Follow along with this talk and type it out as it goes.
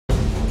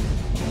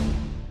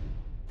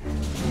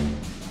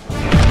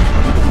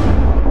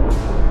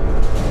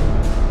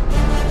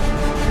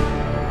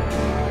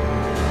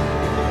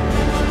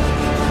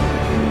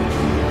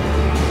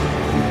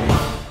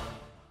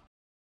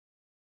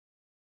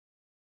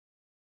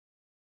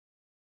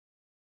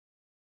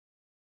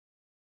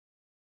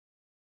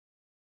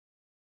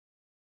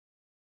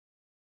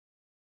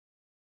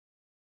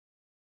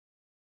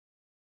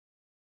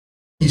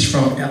He's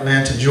from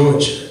Atlanta,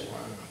 Georgia.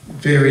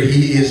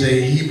 He is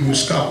a Hebrew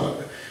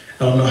scholar.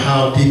 I don't know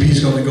how deep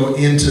he's going to go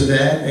into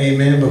that,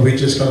 amen, but we're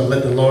just going to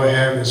let the Lord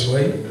have his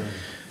way.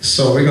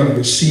 So we're going to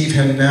receive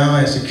him now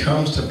as he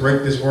comes to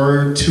break this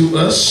word to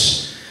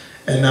us.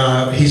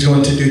 And he's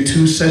going to do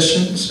 2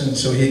 sessions, and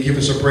so he'll give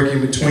us a break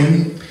in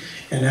between.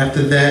 And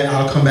after that,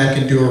 I'll come back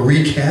and do a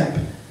recap,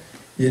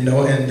 and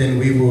then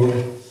we will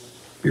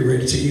be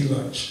ready to eat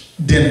lunch.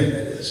 Dinner,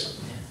 that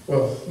is.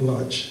 Well,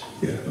 lunch.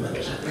 Yeah,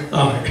 lunch.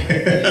 All right.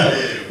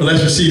 Well,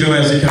 let's receive him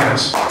as he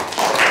comes.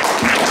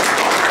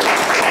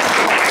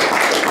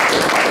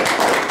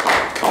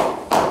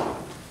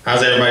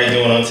 How's everybody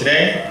doing on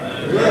today?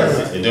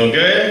 Yes. You doing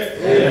good?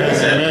 Yes.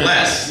 Said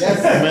blessed.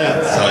 Yes.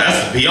 So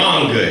that's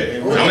beyond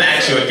good. I'm going to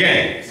ask you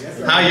again.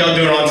 How y'all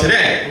doing on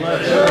today?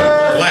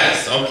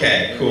 Blessed.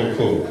 Okay,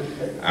 cool.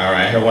 All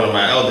right, I heard one of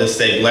my elders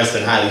say blessed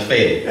and highly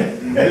favored.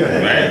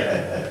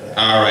 Right?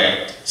 All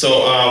right.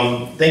 So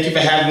thank you for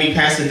having me,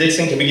 Pastor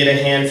Dixon. Can we get a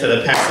hand to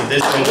the Pastor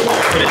Dixon for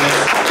putting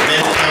this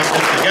men's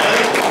conference together?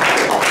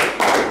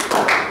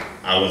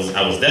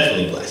 I was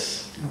definitely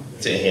blessed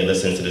sitting here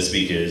listening to the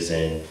speakers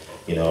and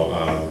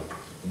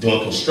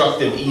doing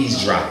constructive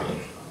eavesdropping.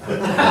 When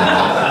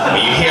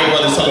you hear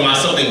brothers talking about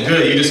something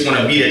good, you just want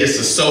to be there just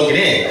to soak it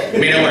in.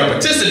 You may not want to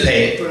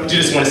participate, but you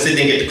just want to sit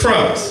there and get the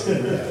crumbs.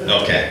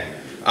 Okay.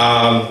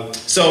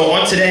 So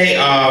on today,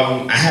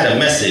 I had a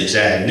message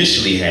that I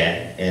initially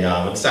had, and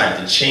I decided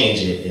to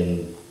change it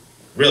and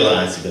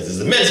realize because it's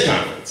a men's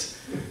conference.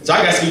 So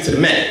I got to speak to the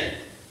men.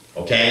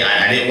 Okay?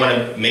 I didn't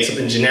want to make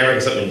something generic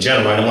or something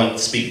general. I don't want to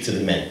speak to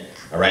the men.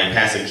 All right,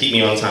 Pastor, keep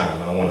me on time.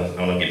 I don't want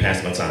to get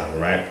past my time. All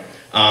right.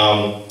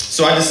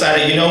 So I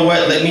decided, you know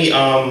what? Let me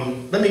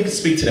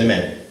speak to the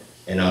men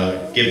and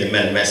give the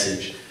men a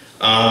message.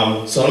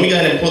 So let me go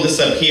ahead and pull this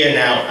up here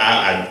now.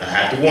 I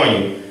have to warn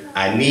you.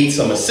 I need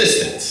some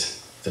assistance.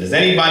 So does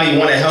anybody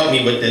want to help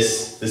me with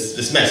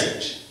this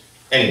message?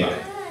 Anybody?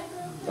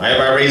 All right,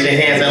 everybody raise your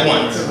hands at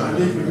once.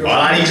 All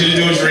I need you to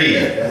do is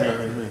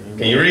read.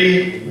 Can you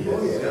read?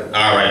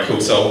 All right,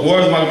 cool. So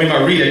whoever's going to be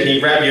my reader, can you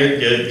grab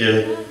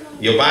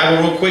your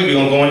Bible real quick? We're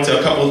going to go into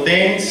a couple of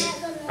things.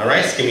 All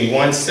right, just give me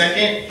 1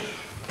 second.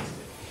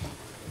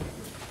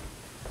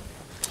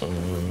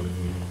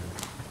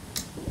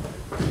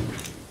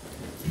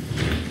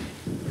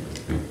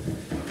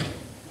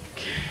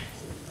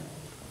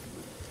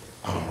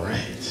 All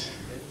right.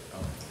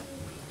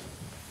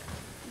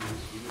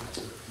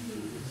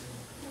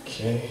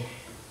 Okay.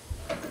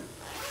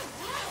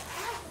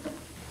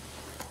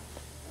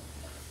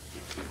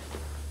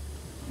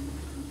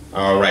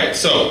 All right,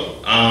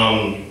 so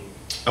I'm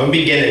going to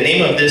begin. The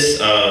name of this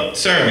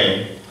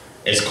sermon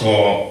is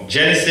called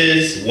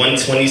Genesis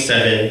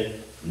 1:27,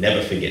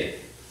 Never Forget.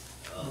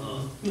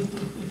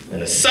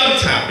 And the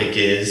subtopic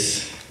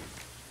is,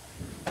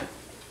 I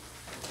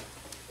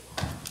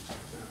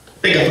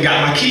think I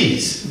forgot my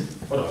keys.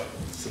 Hold on.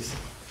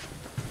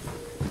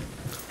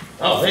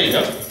 Oh, there you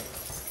go.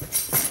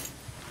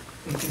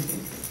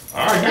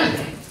 All right, got it.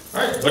 All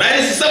right, well, that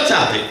is the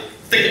subtopic.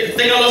 I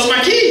think I lost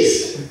my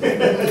keys.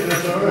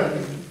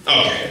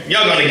 Okay,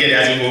 y'all gonna get it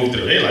as we move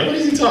through. They're like, what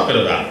is he talking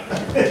about?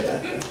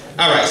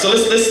 All right, so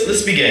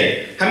let's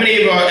begin. How many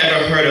of y'all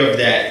ever heard of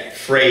that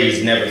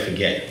phrase, never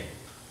forget?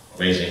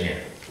 Raise your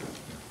hand.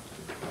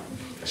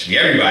 That should be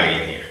everybody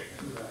in here,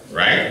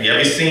 right? You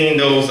ever seen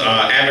those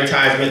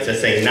advertisements that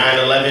say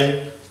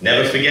 9/11,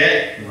 never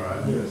forget?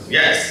 Right.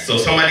 Yes, so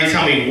somebody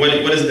tell me, what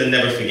is the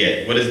never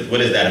forget? What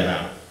is that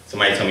about?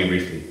 Somebody tell me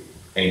briefly.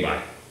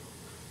 Anybody?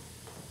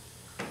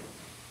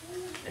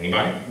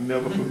 Anybody?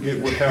 Never forget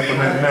what happened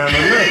at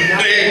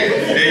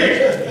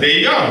 9/11. There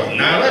you go,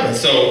 9/11.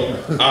 So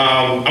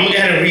I'm going to go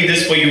ahead and read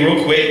this for you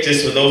real quick,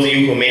 just for those of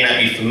you who may not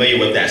be familiar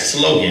with that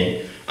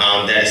slogan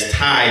that is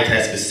tied to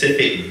that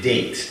specific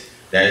date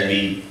that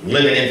we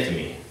live in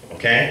infamy,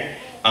 okay?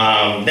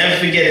 Never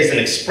forget is an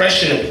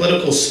expression and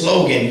political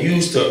slogan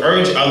used to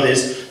urge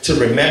others to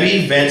remember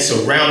events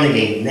surrounding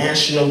a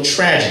national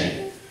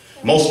tragedy,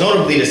 most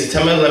notably the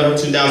September 11,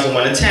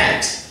 2001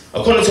 attacks.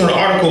 According to an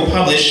article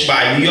published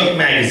by New York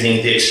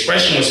Magazine, the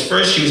expression was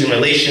first used in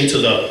relation to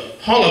the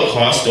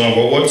Holocaust during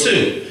World War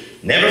II.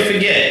 Never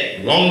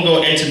forget, long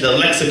ago entered the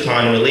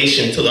lexicon in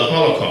relation to the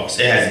Holocaust.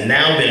 It has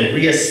now been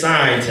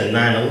reassigned to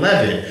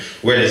 9/11,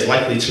 where it is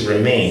likely to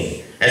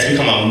remain. It has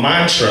become a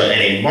mantra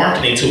and a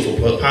marketing tool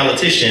for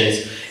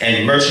politicians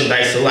and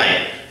merchandise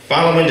alike.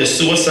 Following the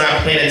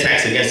suicide plane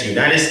attacks against the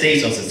United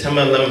States on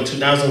September 11,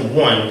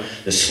 2001,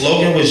 the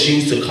slogan was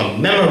used to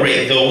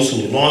commemorate those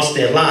who lost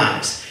their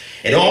lives.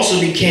 It also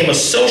became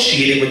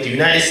associated with the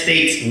United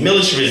States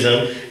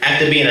militarism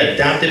after being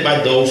adopted by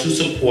those who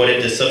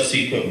supported the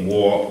subsequent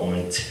war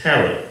on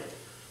terror.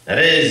 Now,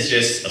 that is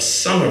just a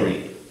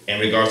summary in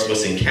regards to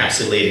what's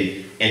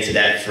encapsulated into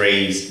that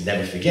phrase,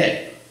 never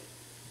forget.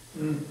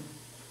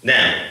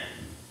 Now,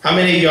 how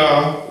many of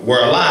y'all were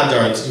alive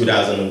during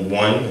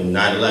 2001 and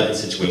 9/11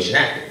 situation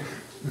happened?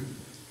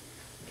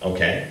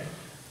 Okay.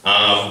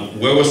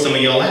 Where were some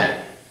of y'all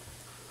at?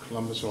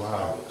 Columbus,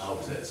 Ohio. I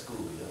was at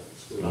school, yeah.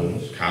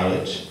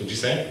 College. What'd you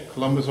say?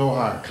 Columbus,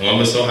 Ohio.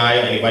 Columbus,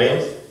 Ohio. Anybody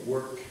else?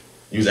 Work.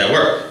 You was at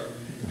work.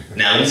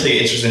 Now, let me tell you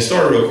an interesting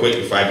story real quick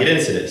before I get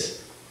into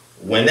this.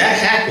 When that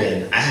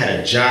happened, I had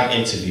a job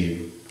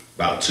interview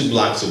about 2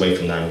 blocks away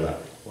from 9/11.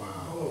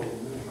 Wow.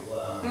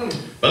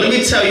 But let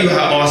me tell you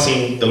how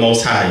awesome the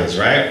Most High is,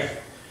 right?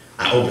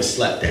 I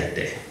overslept that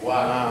day.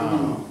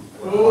 Wow.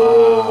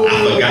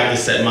 I forgot to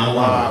set my alarm.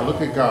 Wow,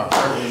 look at God.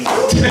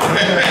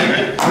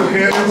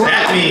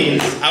 That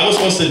means I was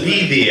supposed to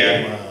be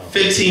there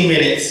 15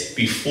 minutes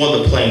before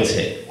the planes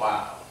hit.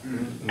 Wow.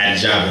 At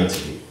a job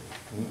interview.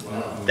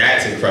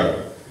 That's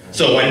incredible.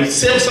 So when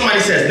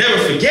somebody says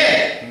never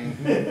forget,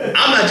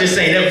 I'm not just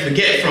saying never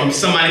forget from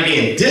somebody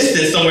being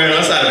distant somewhere on the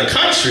other side of the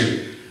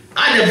country.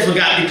 I never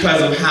forgot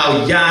because of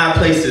how Yah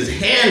placed his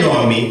hand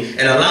on me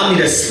and allowed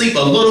me to sleep a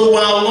little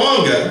while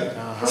longer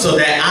so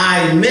that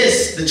I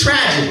missed the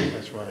tragedy.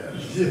 That's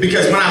right.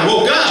 Because when I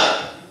woke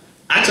up,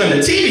 I turned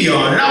the TV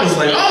on and I was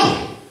like,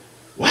 oh,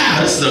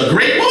 wow, this is a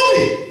great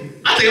movie.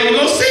 I think I'm gonna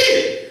go see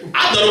it.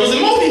 I thought it was a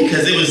movie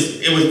because it was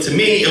to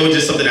me, it was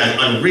just something that's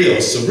unreal,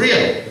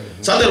 surreal.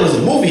 So I thought it was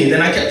a movie, and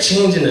then I kept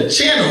changing the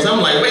channels. I'm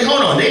like, wait,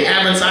 hold on, they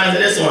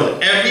advertising this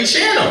on every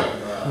channel.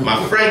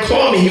 My friend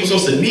called me, he was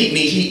supposed to meet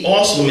me. He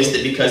also missed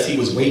it because he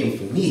was waiting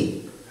for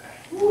me.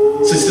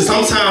 So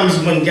sometimes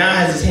when God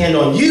has his hand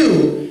on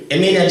you, it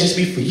may not just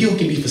be for you, it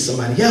can be for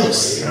somebody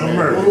else.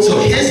 So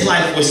his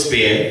life was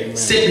spared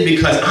simply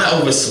because I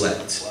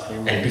overslept.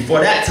 And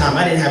before that time,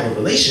 I didn't have a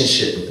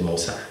relationship with the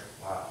Most High.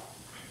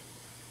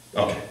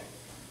 Okay.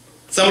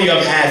 Some of you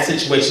have had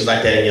situations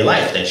like that in your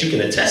life that you can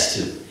attest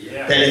to.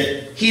 That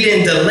if he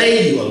didn't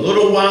delay you a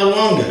little while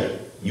longer,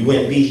 you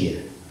wouldn't be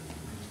here.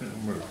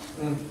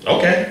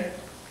 Okay.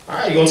 All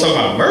right, you're going to talk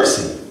about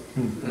mercy.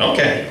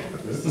 Okay.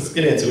 Let's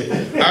get into it.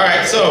 All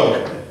right,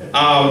 so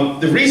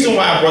the reason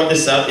why I brought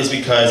this up is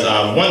because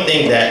one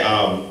thing that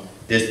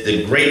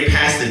the great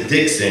Pastor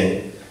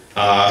Dixon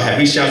had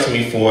reached out to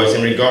me for is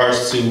in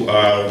regards to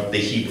the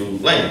Hebrew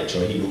language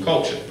or Hebrew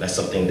culture. That's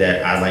something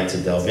that I like to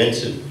delve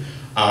into.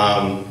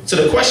 So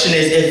the question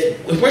is,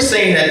 if we're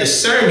saying that the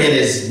sermon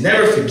is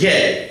never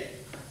forget,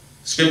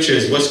 scripture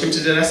is, what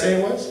scripture did I say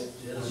it was?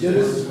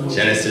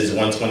 Genesis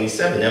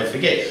 1:27, never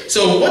forget.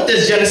 So what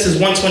does Genesis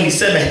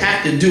 1:27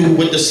 have to do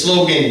with the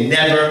slogan,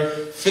 never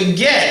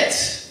forget,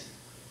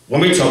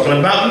 when we're talking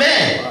about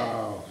men?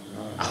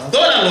 I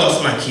thought I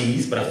lost my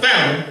keys, but I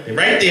found them. They're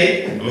right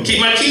there. I'm going to keep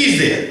my keys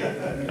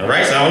there. All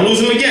right, so I don't lose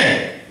them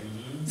again.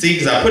 See,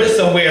 because I put it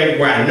somewhere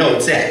where I know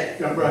it's at.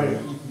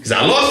 Because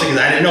I lost it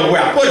because I didn't know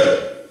where I put it.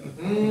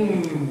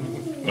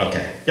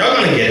 Okay, y'all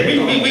going to get it.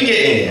 We get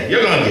in there.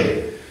 You're going to get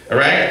it. All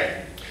right?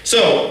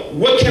 So,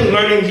 what can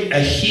learning a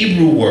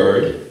Hebrew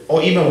word,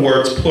 or even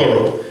words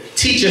plural,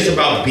 teach us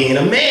about being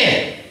a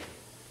man?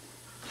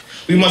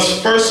 We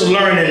must first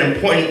learn an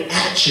important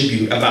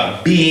attribute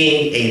about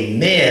being a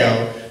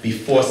male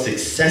before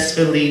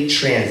successfully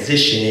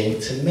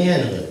transitioning to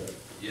manhood.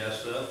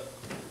 Yes, sir.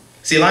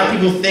 See, a lot of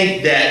people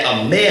think that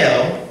a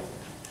male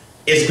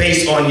is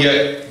based on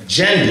your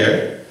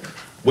gender,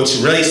 which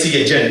relates to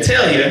your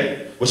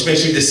genitalia, which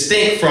makes you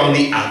distinct from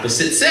the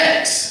opposite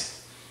sex.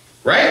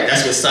 Right?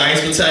 That's what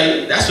science would tell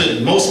you. That's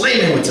what most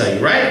laymen would tell you,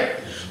 right?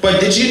 But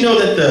did you know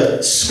that the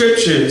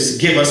scriptures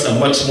give us a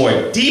much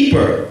more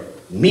deeper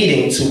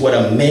meaning to what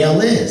a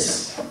male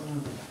is?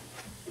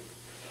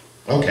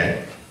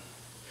 Okay.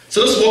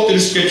 So let's walk through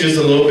the scriptures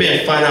a little bit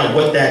and find out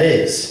what that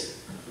is.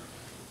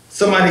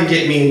 Somebody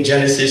get me in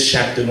Genesis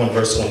chapter 1,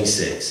 verse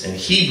 26. In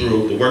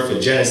Hebrew, the word for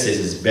Genesis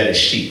is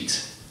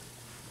bereshit.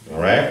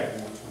 All right?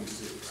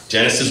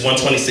 Genesis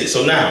 1:26.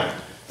 So now,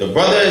 the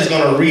brother is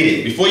going to read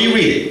it. Before you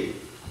read it,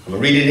 I'm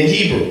going to read it in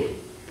Hebrew.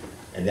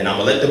 And then I'm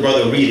going to let the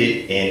brother read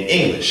it in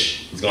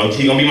English. He's going to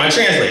be my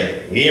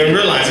translator. He didn't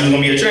realize he was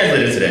going to be a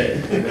translator today.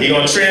 He's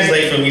going to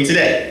translate for me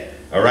today.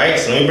 All right?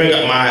 So let me bring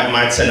up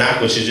my Tanakh,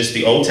 which is just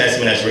the Old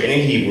Testament that's written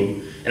in Hebrew.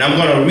 And I'm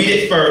going to read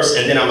it first,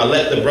 and then I'm going to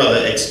let the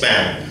brother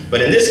expound.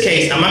 But in this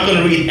case, I'm not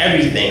going to read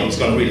everything. I'm just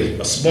going to read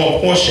a small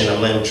portion.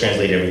 I'm letting him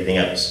translate everything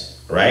else.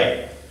 All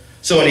right?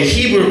 So in the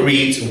Hebrew it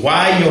reads,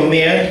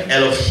 Yomer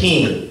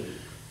Elohim.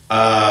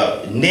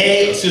 Na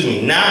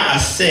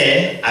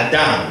aseh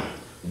Adam,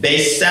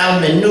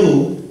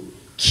 besalmenu,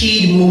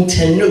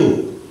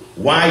 kidmutenu,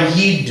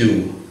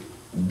 yidu,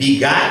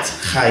 bigat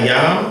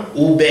chayam,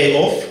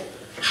 ubeof,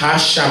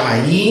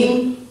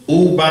 hashamayim,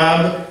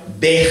 ubab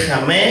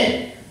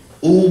bechameh,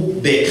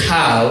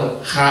 ubekal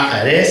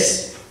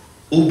haares,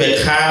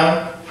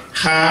 ubekal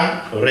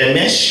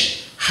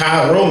haromesh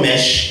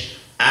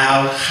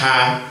al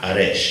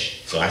haaresh.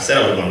 So I said I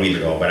was going to read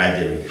it all, but I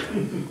did read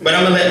it. But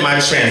I'm going to let my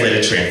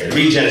translator translate.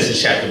 Read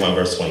Genesis chapter 1,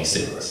 verse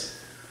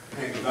 26.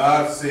 And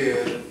God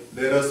said,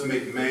 let us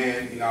make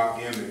man in our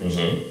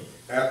image,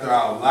 after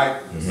our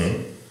likeness,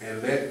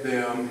 and let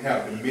them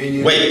have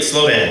dominion. Wait,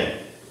 slow down.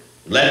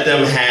 Let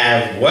them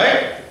have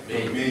what?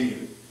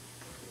 Dominion.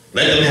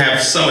 Let them have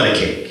some of the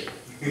cake.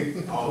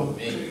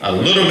 A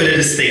little bit of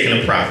the steak and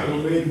the profit.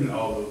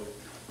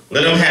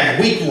 Let them have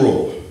weak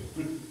rule.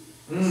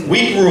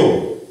 Weak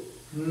rule.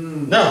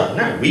 No,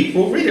 not weak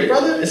rule. Read it,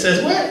 brother. It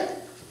says what?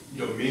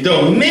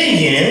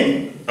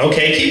 Dominion.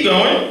 Okay, keep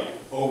going.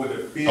 Over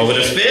the fish. Over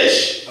the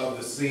fish. Of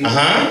the sea.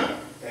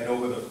 And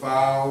over the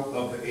fowl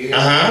of the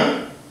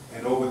air.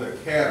 And over the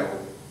cattle.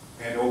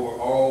 And over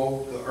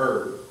all the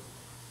earth.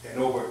 And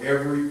over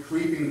every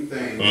creeping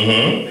thing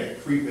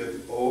that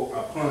creepeth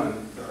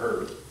upon the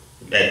earth.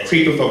 That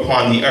creepeth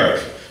upon the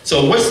earth.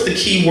 So what's the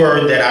key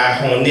word that I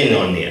honed in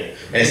on there?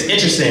 And it's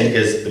interesting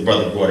because the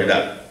brother brought it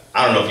up.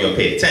 I don't know if y'all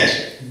paid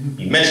attention.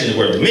 You mentioned the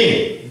word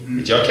dominion.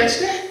 Did y'all catch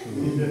that?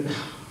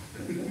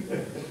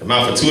 The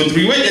mouth of 2 or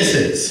 3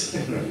 witnesses.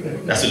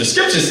 That's what the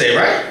scriptures say,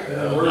 right?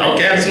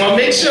 Okay, I just want to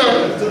make sure.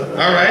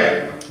 All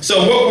right.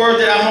 So what word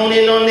did I hone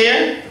in on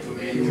there?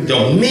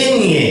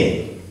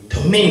 Dominion.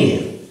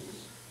 Dominion.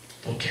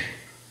 Okay.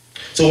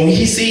 So when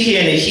we see here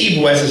in the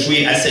Hebrew as it's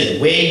read, I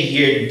said, way,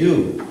 year,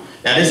 do.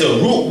 Now there's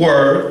a root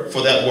word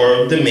for that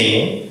word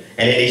dominion,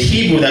 and in the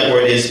Hebrew that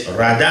word is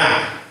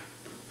radah.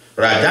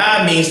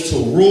 Radah means to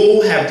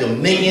rule, have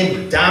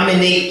dominion,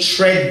 dominate,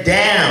 tread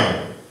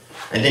down.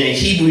 And then in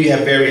Hebrew you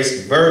have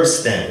various verb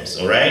stems,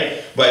 all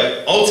right?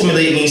 But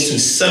ultimately it means to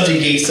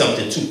subjugate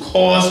something, to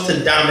cause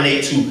to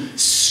dominate, to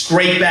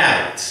scrape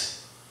out.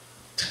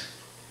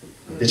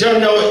 Did y'all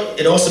know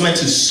it also meant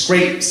to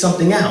scrape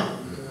something out?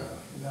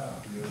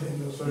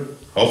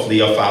 Hopefully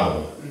you're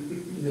following.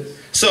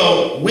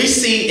 So we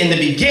see in the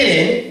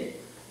beginning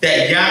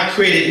that God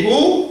created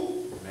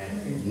who?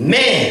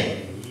 Man.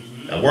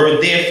 The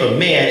word there for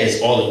man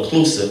is all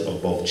inclusive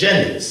of both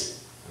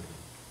genders.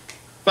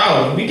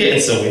 Follow me, we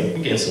getting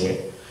somewhere.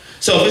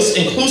 So if it's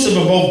inclusive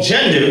of both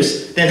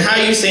genders, then how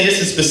are you saying this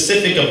is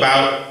specific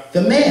about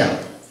the male?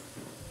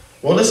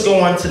 Well, let's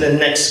go on to the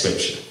next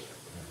scripture.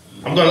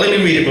 Let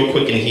me read it real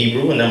quick in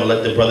Hebrew, and then I'm gonna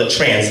let the brother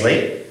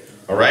translate.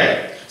 All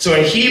right? So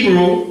in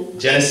Hebrew,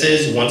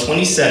 Genesis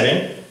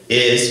 1:27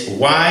 is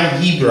Why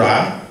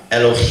Yibra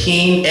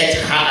Elohim et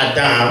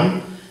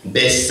Ha'adam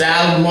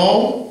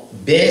Besalmo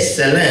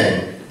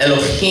Beselem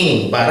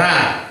Elohim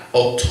Bara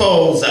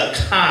Oto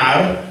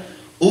Zakar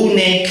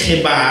Une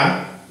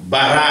Keba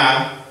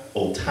Bara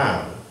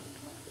Otam.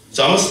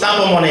 So I'm going to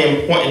stop on an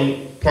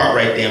important part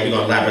right there. We're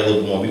going to elaborate a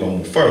little bit more. We're going to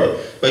move further.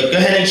 But go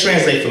ahead and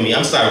translate for me.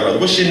 I'm sorry, brother.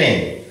 What's your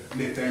name?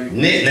 Nathaniel.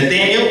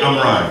 Nathaniel? I'm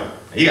Ron.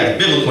 You got a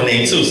biblical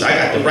name too, so I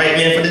got the right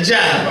man for the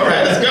job. All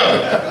right, let's go.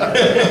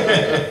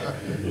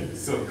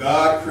 So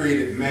God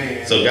created man.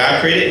 In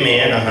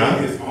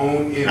his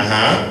own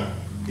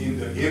image. In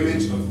the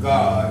image of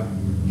God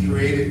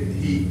created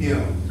he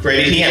him.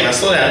 Created he him. Now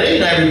slow down. You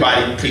know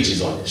everybody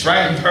preaches on this,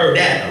 right? You've heard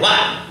that a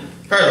lot.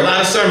 Heard a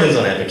lot of sermons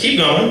on that, but keep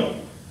going.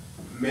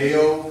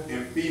 Male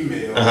and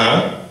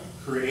female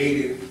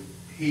created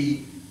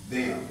he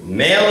them.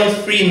 Male and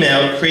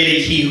female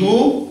created he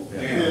who?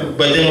 Them.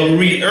 But then when we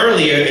read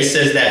earlier, it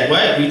says that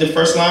what? Read the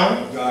first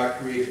line. God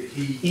created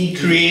he. He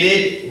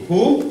created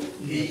who?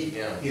 He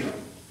him.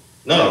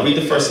 No, read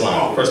the first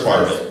line. First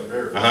part of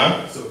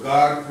it. So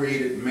God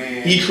created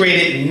man. He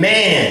created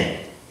man.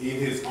 In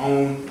his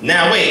own.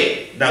 Now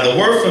wait. Now the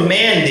word for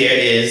man there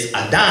is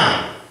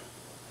Adam.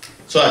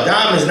 So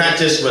Adam is not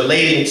just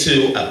relating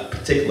to a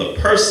particular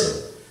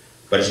person,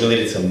 but it's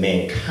related to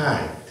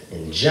mankind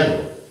in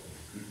general.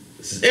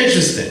 This is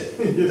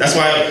interesting. That's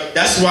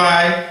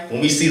why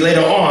when we see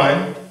later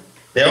on,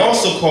 they're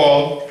also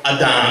called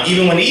Adam,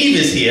 even when Eve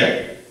is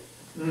here.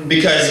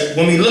 Because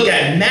when we look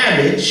at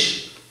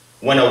marriage,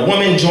 when a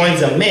woman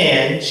joins a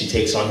man, she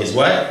takes on his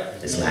what?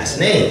 His last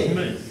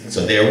name.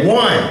 So they're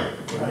one.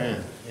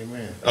 Amen.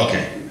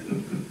 Okay.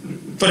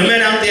 For the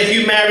men out there, if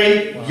you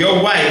marry,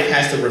 your wife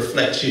has to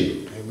reflect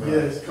you.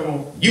 Yes, come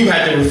on. You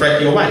have to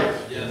reflect your wife.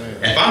 Yes.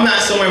 If I'm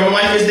not somewhere my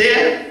wife is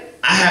there,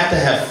 I have to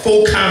have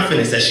full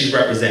confidence that she's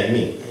representing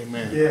me.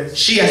 Amen. Yes.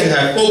 She has to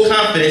have full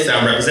confidence that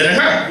I'm representing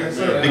her. Yes,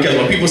 sir. Because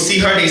when people see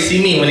her, they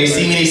see me. When they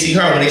see me, they see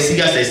her. When they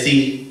see us, they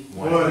see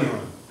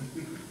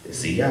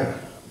God.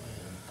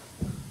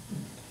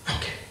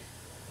 Okay.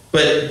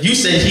 But you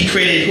said he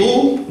created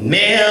who?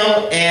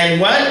 Male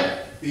and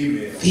what?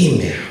 Female.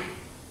 Female.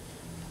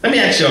 Let me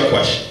ask you a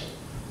question.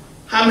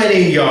 How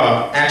many of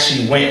y'all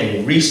actually went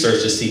and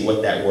researched to see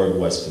what that word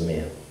was for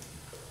male?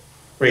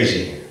 Raise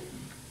your hand.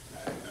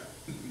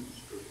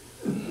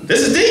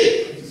 This is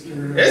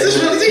deep. This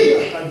is really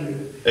deep. I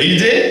did. Oh, you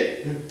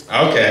did?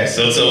 Okay,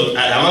 so I'm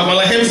not gonna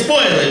let him spoil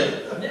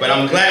it, but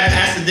I'm glad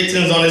Pastor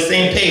Dixon's on the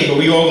same page, but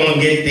we all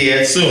gonna get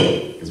there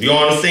soon, because we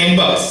all on the same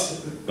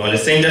bus, we're on the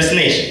same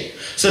destination.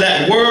 So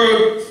that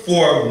word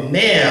for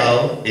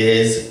male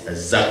is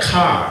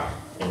zakar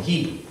in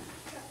Hebrew.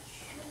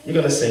 You're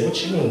gonna say,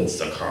 what you mean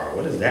zakar?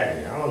 What does that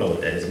mean? I don't know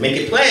what that is. Make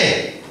it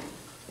plain.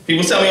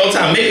 People tell me all the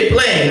time, make it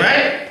plain,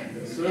 right?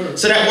 Yes, sir.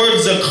 So that word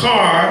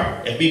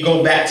zakar, if we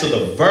go back to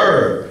the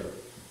verb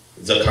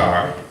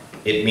zakar,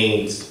 it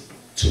means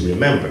to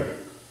remember.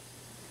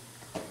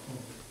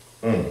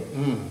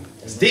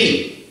 It's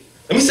deep.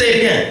 Let me say it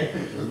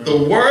again. The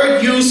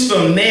word used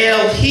for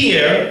male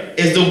here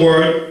is the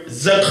word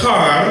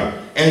zakar,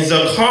 and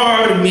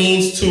zakar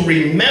means to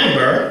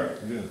remember,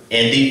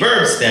 and the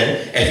verb stem,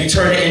 if you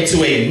turn it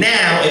into a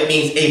noun, it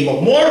means a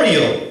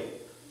memorial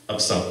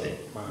of something.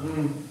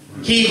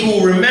 He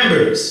who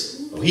remembers.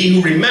 he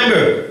who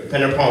remembered,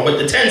 depending upon what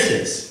the tense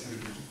is.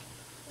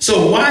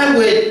 So why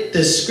would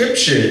the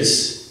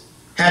scriptures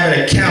have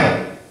an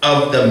account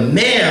of the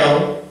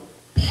male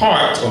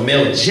part or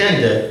male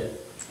gender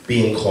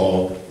being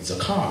called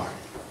Zakar?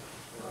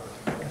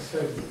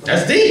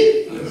 That's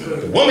deep.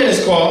 The woman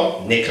is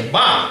called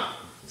Nekabah.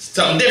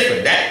 Something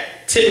different.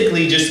 That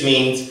typically just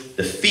means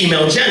the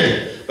female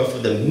gender. But for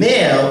the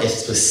male, it's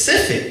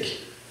specific.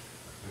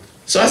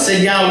 So I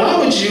said, Yah, why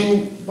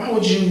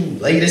would you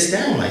lay this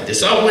down like this?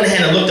 So I went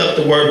ahead and looked up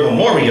the word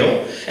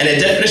memorial. And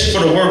the definition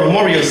for the word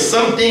memorial is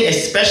something,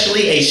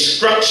 especially a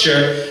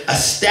structure,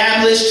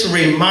 established to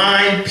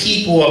remind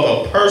people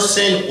of a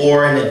person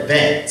or an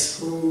event.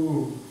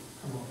 So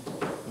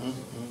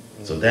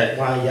that's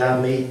why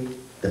Yah made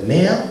the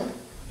male.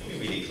 Let me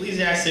read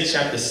Ecclesiastes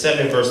chapter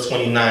 7 verse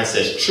 29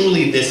 says,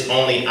 truly this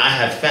only I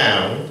have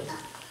found,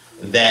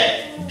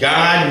 that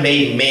God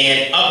made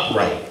man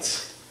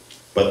upright,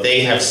 but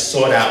they have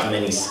sought out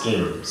many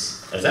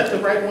schemes. Is that the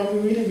right one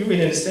we reading? You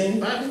reading the same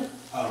Bible?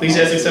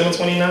 Ecclesiastes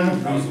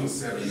 7:29?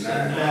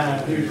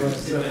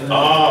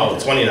 Oh,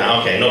 29.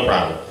 Okay, no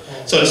problem.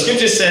 So the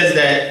scripture says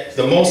that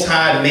the Most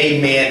High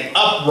made man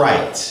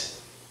upright.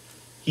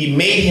 He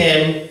made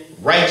him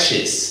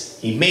righteous.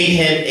 He made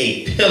him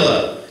a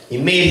pillar. He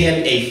made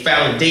him a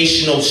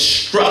foundational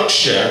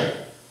structure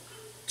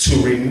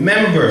to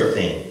remember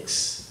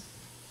things.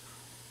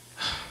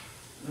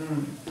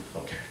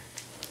 Okay.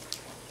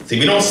 See,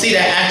 we don't see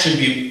that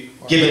attribute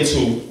given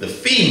to the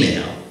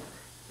female.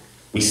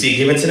 We see it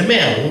given to the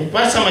male.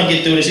 By the time I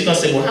get through this, you're going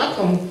to say, well, how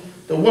come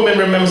the woman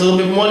remembers a little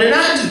bit more than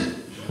I do?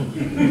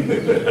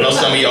 I know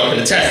some of y'all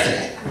can attest to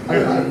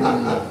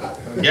that.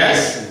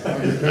 Yes?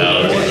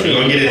 Okay. We're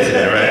going to get into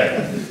that, right?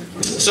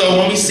 So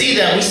when we see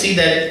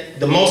that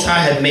the Most High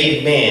had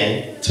made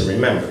man to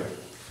remember.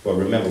 But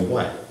remember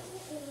what?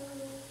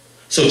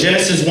 So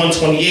Genesis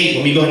 1:28,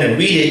 when we go ahead and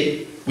read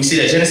it, we see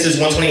that Genesis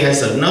 1:28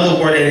 has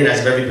another word in it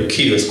that's very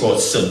peculiar. It's called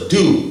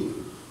subdue.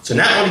 So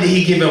not only did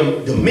he give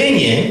him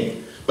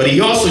dominion, but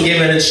he also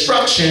gave an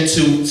instruction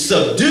to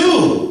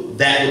subdue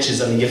that which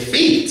is under your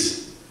feet.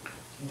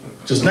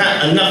 So it's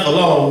not enough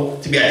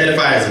alone to be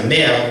identified as a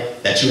male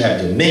that you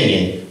have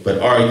dominion, but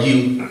are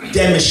you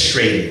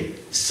demonstrating,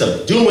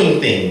 subduing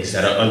things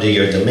that are under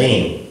your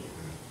domain?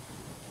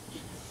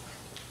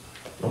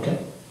 Okay.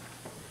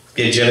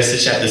 Get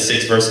Genesis chapter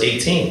 6, verse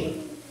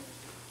 18.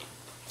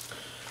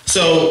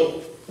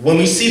 So when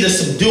we see the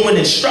subduing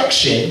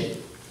instruction,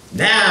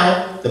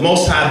 now the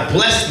Most High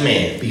blessed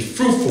man, be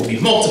fruitful, be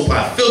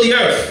multiplied, fill the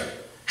earth,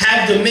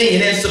 have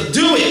dominion, and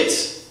subdue it.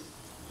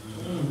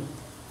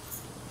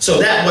 So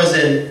that was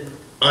an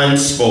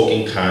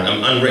unwritten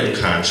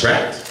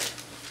contract,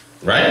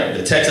 right?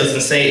 The text doesn't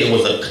say it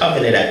was a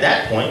covenant at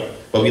that point,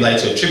 but we like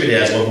to attribute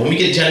it as well. When we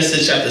get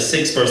Genesis chapter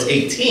 6, verse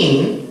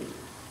 18,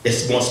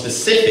 it's more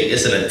specific.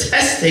 It's an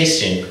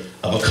attestation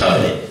of a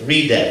covenant.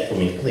 Read that for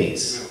me,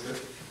 please.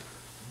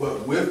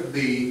 But with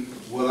thee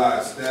will I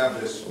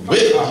establish my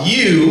with covenant.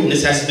 you,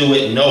 this has to do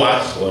with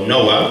Noah or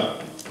Noah.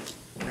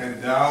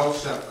 And thou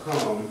shalt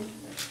come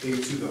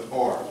into the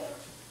ark.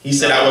 He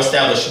said, I will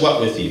establish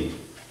what with you?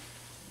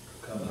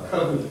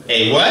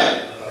 A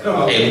what?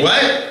 A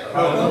what?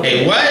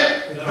 A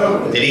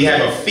what? Did he have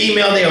a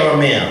female there or a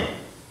male?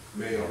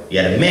 Male. He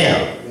had a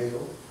male.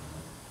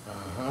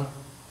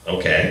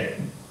 Okay.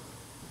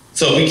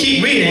 So if we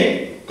keep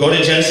reading, go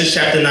to Genesis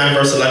chapter 9,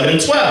 verse 11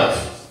 and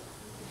 12.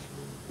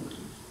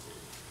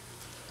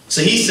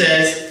 So he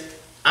says,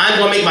 I'm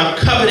going to make my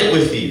covenant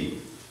with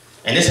you.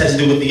 And this has to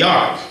do with the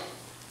ark.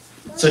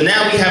 So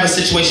now we have a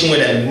situation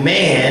where a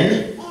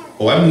man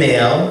or a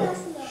male,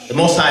 the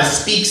Most High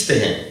speaks to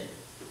him.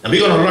 And we're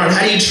going to learn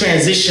how do you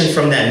transition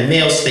from that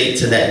male state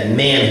to that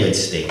manhood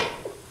state.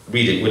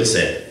 Read it. What it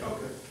said.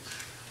 Okay.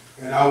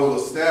 And I will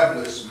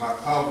establish my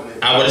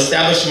covenant. I will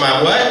establish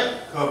my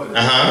what?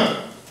 Covenant.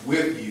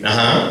 With you.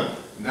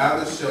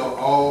 Neither shall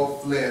all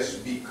flesh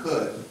be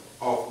cut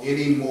off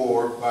any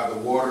more by the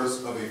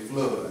waters of a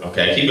flood.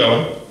 Okay, keep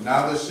going.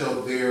 Neither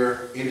shall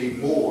there any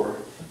more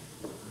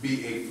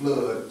be a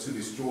flood to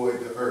destroy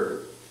the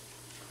earth.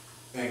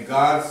 And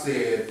God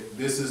said,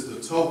 this is the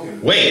token.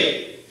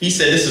 Wait. He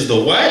said this is the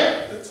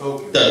what? The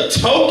token. The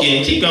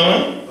token, keep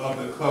going. Of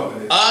the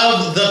covenant.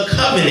 Of the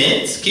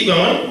covenant, keep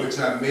going. Which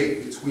I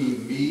make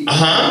between me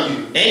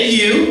and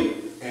you.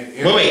 And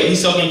every, wait,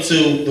 he's talking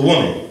to the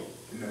woman.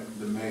 No,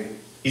 the man.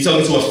 He's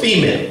talking to a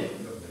female.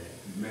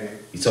 The man.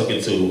 He's talking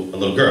to a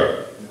little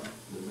girl. No,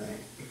 the man.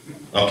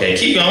 Okay,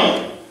 keep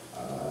going.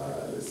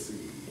 Let's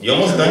see. You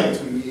almost done?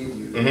 Between me and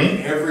you. And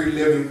every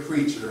living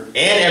creature.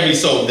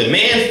 So the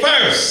man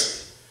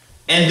first.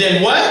 And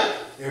then what?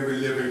 Every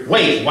living creature.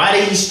 Wait, why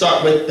did he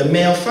start with the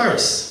male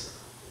first?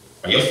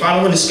 Are you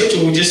following the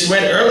scripture we just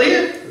read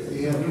earlier?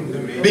 Yeah,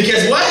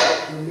 because what?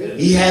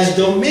 He has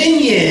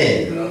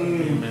dominion.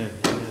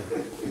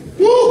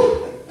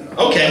 Woo!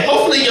 Okay,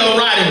 hopefully y'all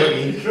riding with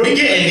me. We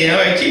getting there.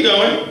 All right, keep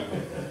going.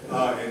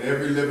 And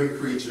every living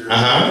creature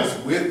that is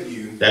with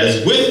you. That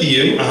is with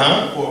you.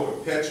 For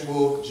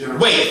perpetual generation.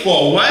 Wait,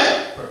 for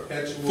what?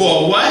 Perpetual.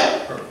 For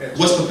what? Perpetual.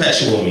 What's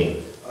perpetual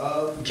mean?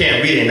 You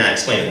can't read it and not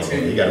explain it.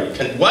 You got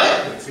to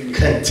what?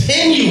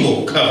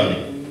 Continual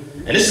covenant.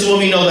 And this is when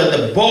we know that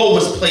the bow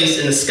was placed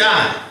in the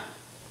sky.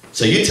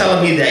 So you're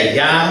telling me that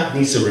Yah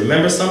needs to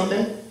remember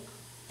something?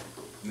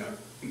 No.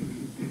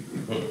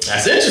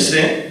 That's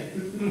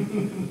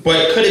interesting.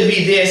 But could it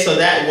be there so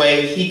that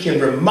way he can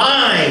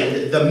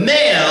remind the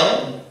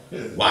male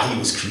why he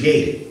was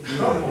created?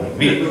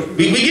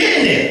 We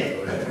getting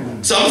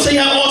there. So I'm going to tell you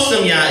how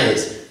awesome Yah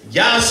is.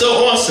 Yah is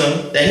so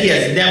awesome that he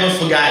has never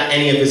forgot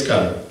any of his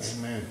covenants.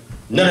 Amen.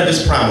 None of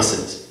his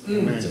promises.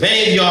 Amen. So if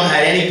any of y'all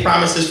had any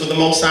promises for the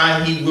Most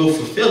High, he will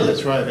fulfill it.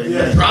 That's right.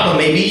 The problem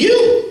may be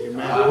you.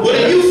 Amen. What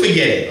are you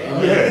forgetting?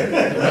 Hold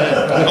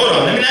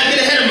on, let me not get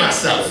ahead of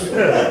myself.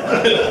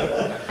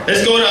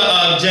 Let's go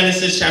to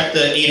Genesis chapter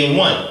 8 and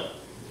 1.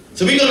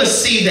 So we're going to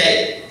see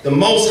that the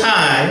Most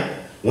High,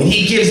 when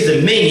he gives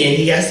dominion,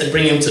 he has to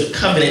bring him to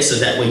covenant so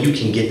that way you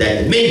can get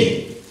that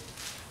dominion.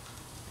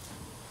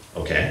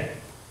 Okay?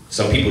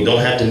 Some people don't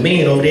have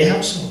dominion over their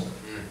household.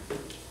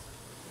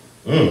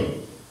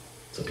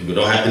 Some people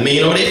don't have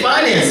dominion over their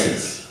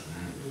finances.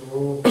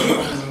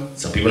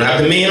 Some people don't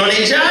have dominion on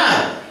their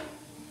job.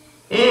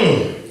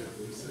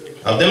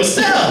 Of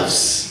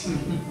themselves.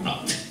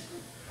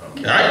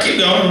 All right, keep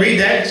going. Read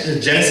that.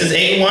 Genesis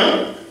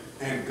 8:1.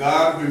 And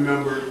God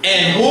remembered.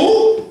 And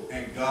who?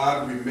 And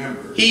God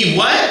remembered. He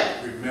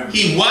what? Remembered.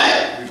 He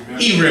what?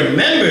 Remembered. He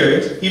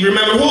remembered. He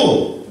remembered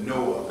who?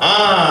 Noah.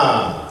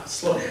 Ah,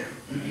 slow down.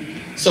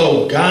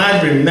 So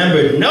God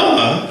remembered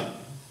Noah.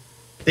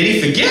 Did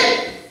he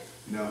forget?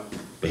 No.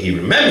 But he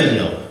remembered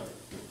Noah.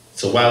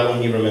 So why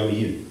won't he remember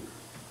you?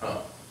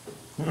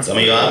 Some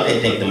of y'all, they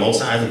think the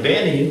Most High has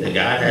abandoned you, that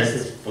God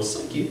has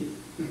forsook you.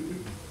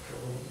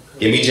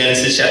 Give me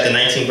Genesis chapter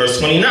 19, verse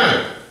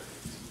 29.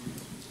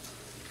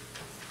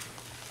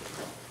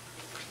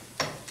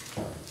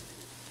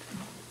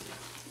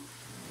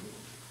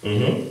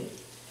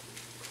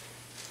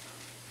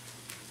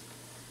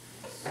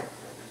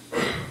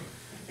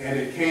 And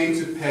it came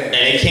to pass. And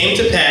it came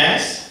to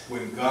pass.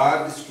 When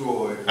God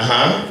destroyed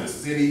the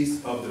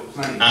cities of the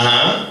plain.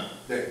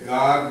 That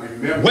God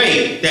remembered.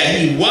 Wait, that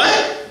he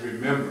what?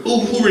 Remembered.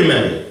 Who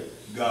remembered?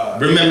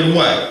 God. Remembered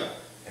what?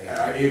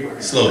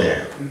 Abraham. Slow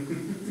down.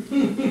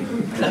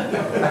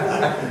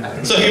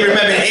 So he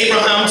remembered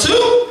Abraham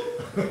too?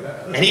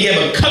 And he gave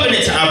a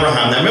covenant to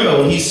Abraham. Now remember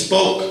when he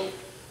spoke,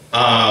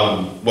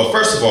 well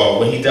first of all,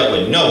 when he dealt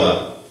with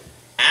Noah,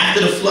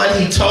 after the flood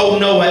he told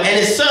Noah and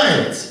his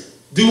sons,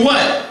 do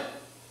what?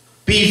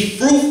 Be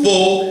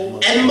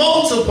fruitful and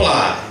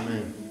multiply.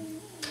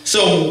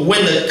 So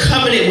when the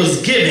covenant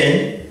was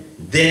given,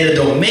 then the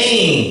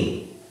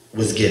domain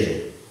was given.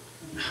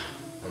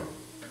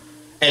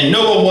 And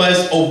Noah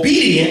was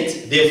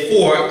obedient,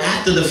 therefore,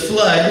 after the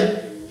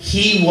flood,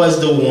 he was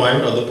the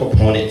one or the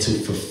proponent to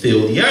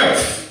fulfill the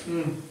earth.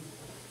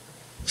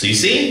 So you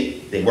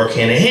see, they work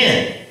hand in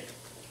hand.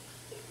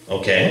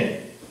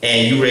 Okay?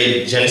 And you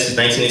read Genesis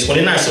 19 and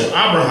 29. So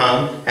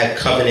Abraham had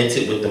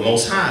covenanted with the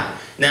Most High.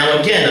 Now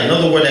again,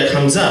 another word that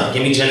comes up.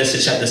 Give me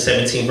Genesis chapter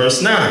 17,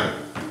 verse 9.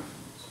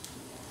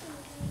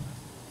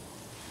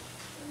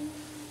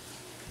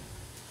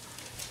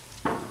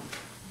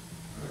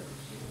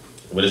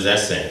 What does that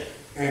say?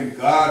 And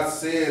God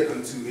said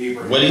unto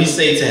Abraham. What did he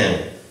say to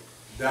him?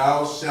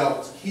 Thou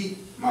shalt keep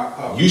my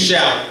covenant. You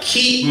shall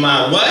keep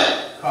my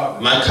what?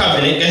 Covenant. My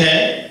covenant. Go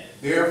ahead.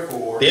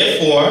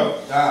 Therefore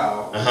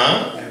thou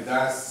and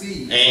thy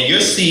seed and your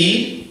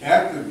seed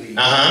after thee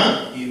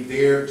in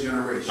their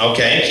generation.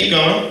 Okay, keep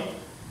going.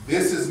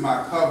 This is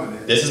my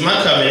covenant. This is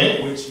my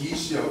covenant. Which ye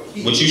shall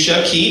keep. Which you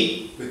shall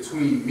keep.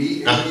 Between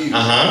me and you.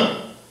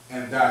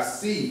 And thy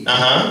seed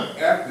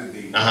after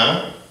thee.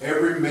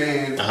 Every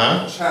man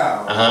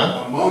child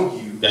among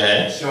you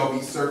shall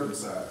be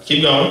circumcised.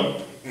 Keep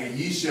going. And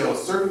ye shall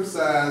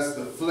circumcise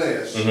the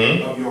flesh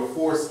of your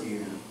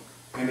foreskin,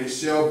 and it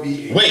shall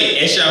be a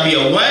it shall be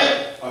a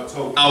what? A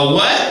token. A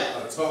what?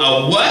 A token.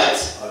 A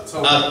what? A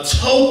token. A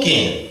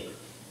token.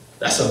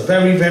 That's a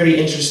very, very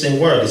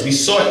interesting word, as we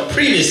saw it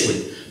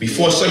previously,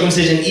 before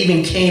circumcision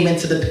even came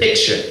into the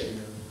picture.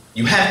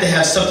 You have to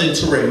have something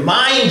to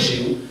remind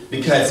you,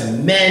 because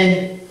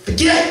men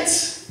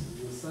forget.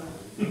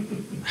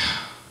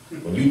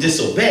 When you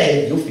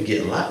disobey, you'll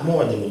forget a lot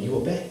more than when you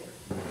obey.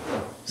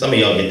 Some of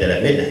y'all get that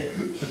at midnight.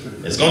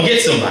 It's going to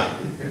get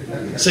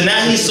somebody. So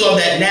now he saw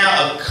that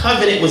now a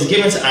covenant was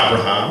given to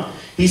Abraham.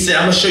 He said,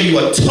 I'm going to show you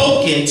a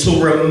token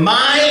to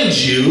remind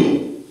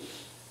you.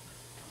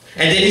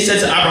 And then he said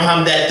to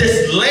Abraham that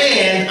this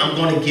land I'm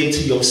going to give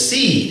to your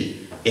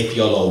seed if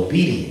you're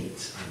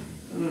obedient.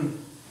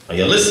 Are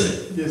you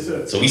listening? Yes,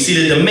 sir. So we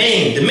see the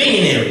dominion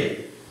area.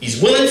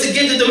 He's willing to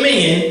give the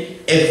dominion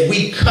if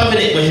we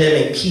covenant with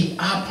him and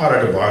keep our part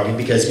of the bargain,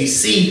 because we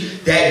see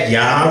that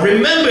Yah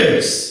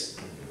remembers.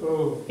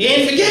 He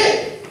ain't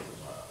forget.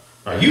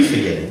 Are you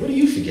forgetting? What are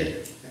you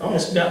forgetting? I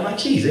almost forgot my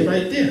keys. They're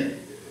right there.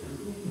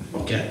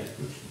 Okay.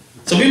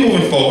 So we're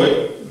moving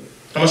forward.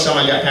 How much time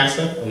I got,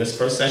 Pastor, on this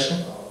first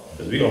session?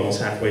 Because we're almost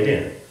halfway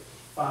there.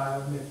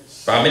 5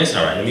 minutes. 5 minutes?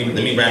 All right. Let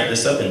me wrap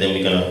this up, and then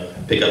we're going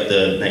to pick up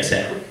the next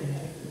half.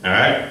 All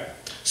right?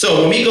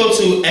 So when we go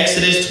to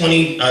Exodus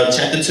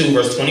chapter 2,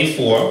 verse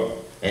 24,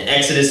 and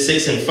Exodus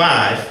 6 and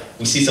 5,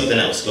 we see something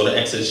else. Go to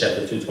Exodus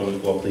chapter 2,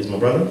 24, please, my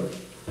brother.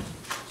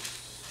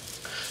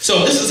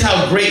 So this is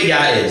how great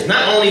Yah is.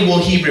 Not only will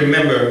he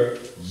remember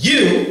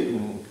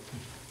you,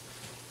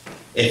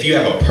 if you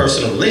have a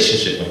personal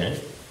relationship with him,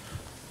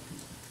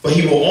 but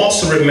he will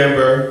also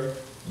remember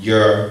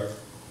your...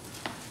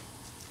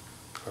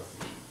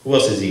 Who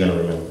else is he going to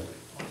remember?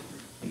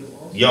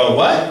 Your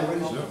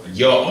what?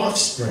 Your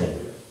offspring.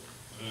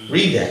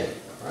 Read that.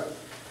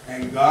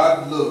 And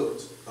God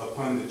looked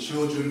upon the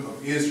children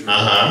of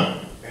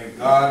Israel, and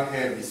God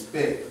had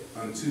respect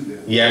unto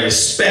them. He had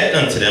respect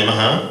unto them,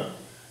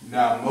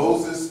 Now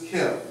Moses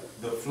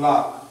kept the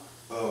flock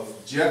of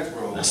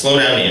Jethro. Now slow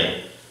down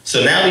here.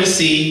 So now we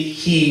see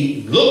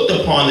he looked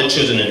upon the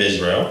children of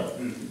Israel,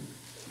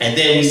 and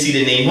then we see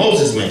the name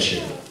Moses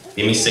mentioned.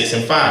 Give me 6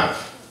 and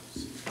 5.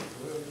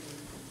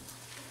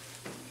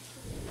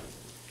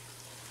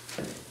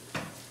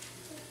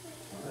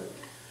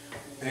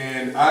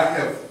 And I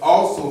have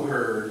also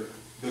heard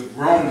the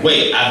groaning.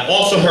 Wait, I've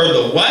also heard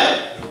the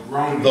what? The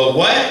groaning. The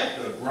what?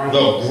 The groaning.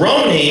 The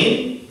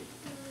groaning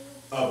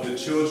of the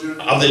children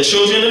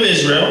of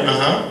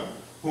Israel.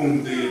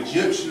 Whom the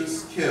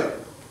Egyptians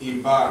kept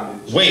in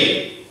bondage.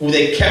 Wait, who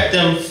they kept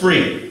them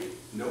free.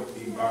 No,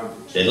 in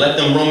bondage. They let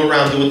them roam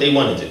around, do what they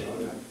wanted to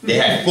do. They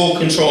had full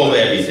control of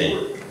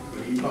everything.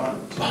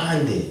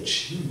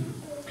 Bondage.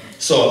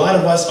 So a lot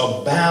of us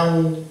are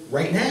bound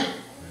right now.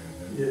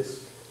 Yes.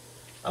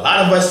 A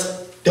lot of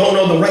us don't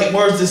know the right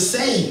words to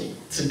say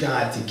to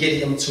God to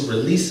get him to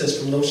release us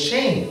from those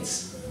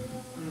chains.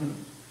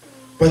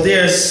 But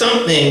there's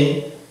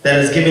something that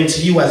is given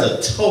to you as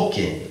a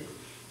token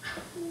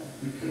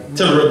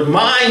to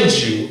remind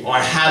you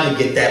on how to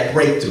get that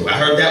breakthrough. I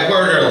heard that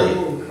word earlier.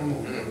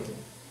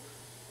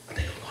 I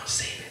think I'm going to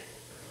say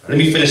that. Let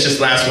me finish this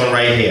last one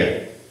right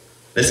here.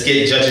 Let's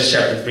get Judges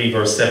chapter 3,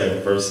 verse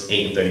 7, verse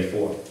 8 and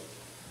 34.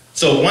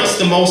 So once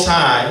the Most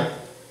High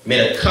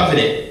made a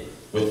covenant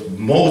with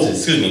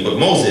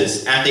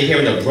Moses, after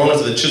hearing the groanings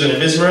of the children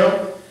of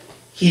Israel,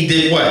 he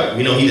did what?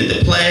 We know he did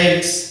the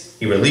plagues.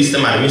 He released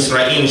them out of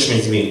Missionary, which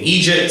means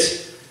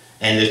Egypt.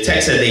 And the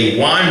text said they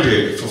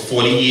wandered for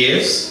 40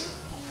 years.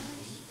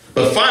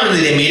 But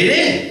finally they made it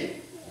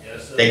in.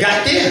 Yes, they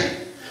got there.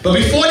 But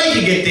before they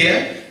could get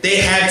there, they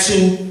had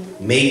to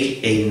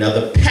make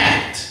another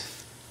pact.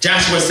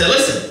 Joshua said,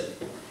 listen,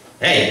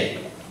 hey,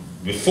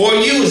 before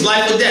you is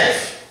life or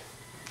death.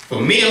 For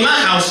me and my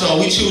household,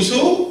 we choose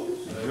who?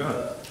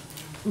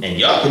 And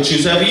y'all can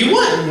choose whoever you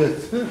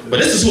want. But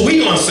this is who we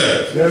gonna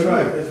serve. That's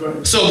right. That's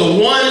right. So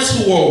the ones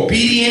who were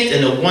obedient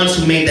and the ones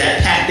who made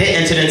that pact, they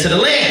entered into the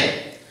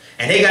land.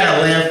 And they got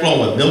a land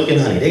flowing with milk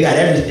and honey. They got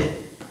everything.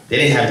 They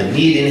didn't have the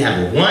need, they didn't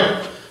have the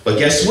want. But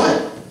guess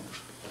what?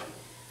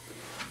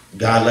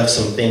 God left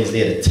some things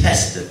there to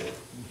test them.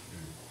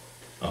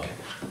 Okay.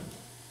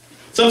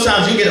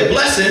 Sometimes you get a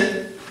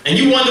blessing and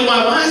you wonder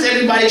why is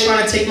everybody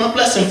trying to take my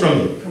blessing from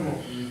you?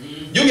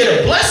 You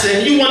get a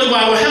blessing, you wonder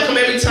why, well, how come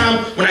every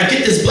time when I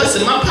get this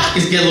blessing, my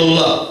pockets get a little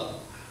low?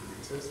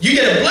 You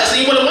get a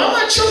blessing, you wonder why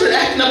my children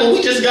acting up, but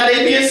we just got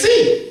A, B, and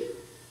C.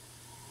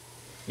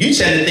 You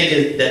tend to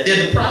think that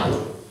they're the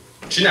problem.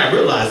 But you're not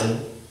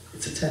realizing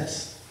it's a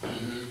test.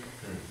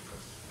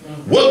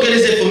 What good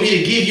is it for me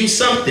to give you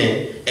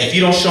something if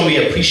you don't show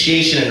me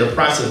appreciation in the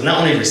process of not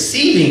only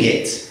receiving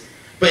it,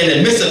 but in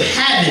the midst of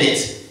having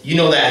it, you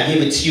know that I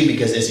gave it to you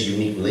because it's a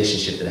unique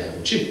relationship that I have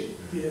with you.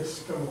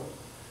 Yes, come on.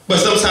 But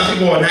sometimes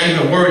people are not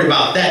even worried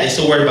about that. They're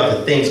so worried about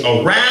the things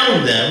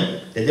around them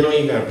that they don't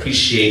even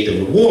appreciate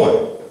the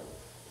reward.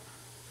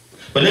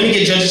 But let me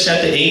get Judges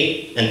chapter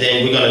 8, and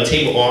then we're going to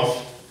table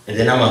off, and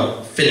then I'm going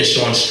to finish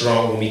on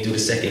strong when we do the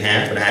second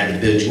half, but I had to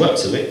build you up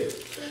to it.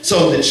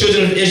 So the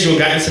children of Israel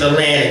got into the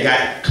land and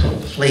got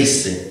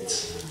complacent.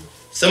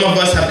 Some of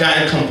us have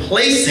gotten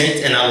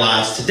complacent in our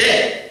lives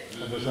today.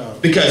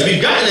 Because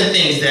we've gotten the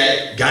things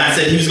that God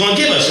said he was going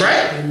to give us,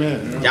 right?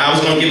 Amen. God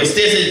was going to give us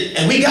this,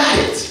 and we got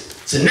it.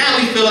 So now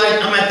we feel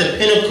like I'm at the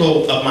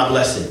pinnacle of my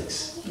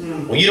blessings.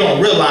 When you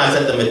don't realize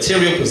that the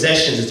material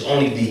possessions is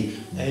only the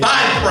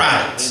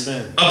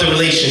byproduct of the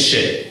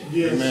relationship.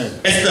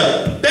 Amen. It's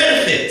the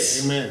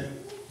benefits. Amen.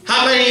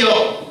 How many of you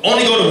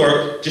only go to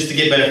work just to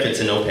get benefits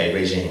and no pay?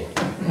 Raise your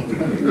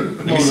hand.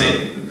 Let me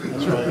see.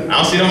 That's right.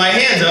 I don't see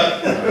nobody hands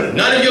up.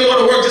 None of you go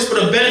to work just for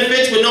the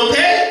benefits with no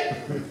pay?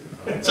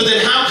 So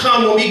then how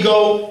come when we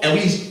go and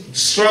we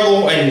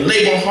struggle and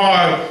labor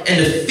hard in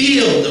the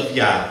field of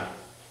Yah,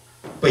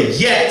 but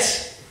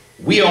yet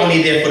we are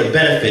only there for the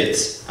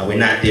benefits and we're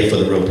not there for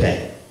the real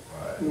pay?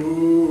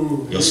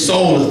 Right. Your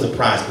soul is the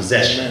prized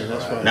possession. Amen,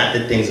 that's right. Not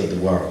the things of the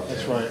world.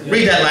 That's right.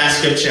 Read that last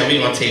scripture and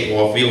we're going to take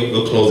off.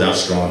 We'll close out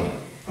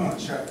strong.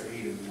 Chapter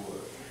 8 of the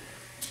word.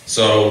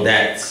 So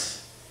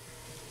that's,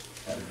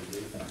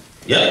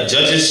 yep,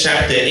 Judges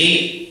chapter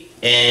 8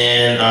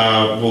 and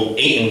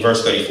 8 and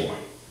verse 34.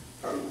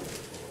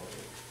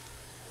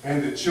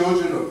 And the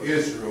children of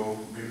Israel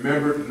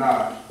remembered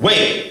not.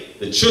 Wait,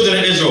 the children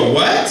of Israel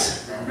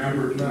what?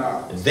 Remembered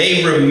not.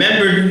 They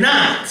remembered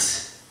not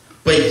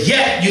But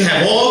yet you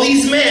have all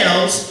these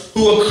males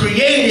who are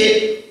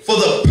created for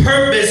the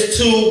purpose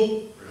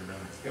to,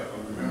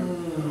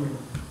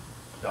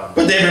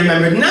 but they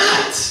remembered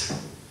not.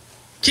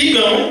 Keep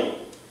going.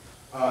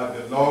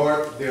 The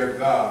Lord their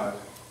God,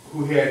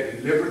 who had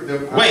delivered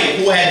them out. Wait,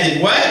 who had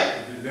did what?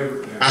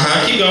 Delivered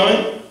them Keep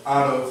going.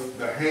 out of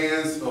the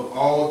hands of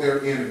all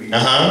their enemies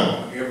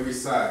on every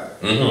side.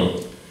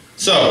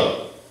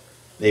 So,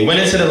 they went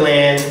into the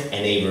land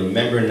and they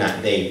remembered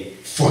not. They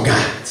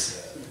forgot.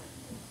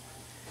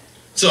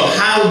 So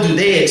how do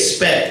they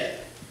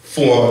expect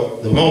for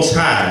the Most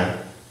High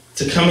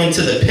to come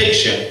into the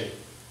picture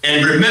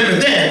and remember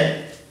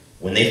them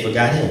when they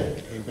forgot Him?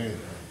 Amen.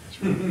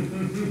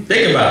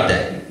 Think about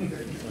that.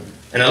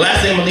 And the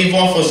last thing I'm gonna leave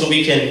on for, so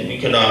we can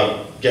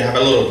have a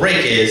little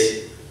break,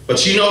 is,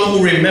 but you know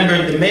who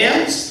remembered the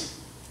males?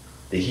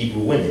 The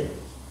Hebrew women.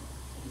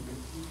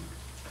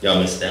 Y'all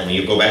missed that. When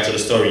you go back to the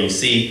story, you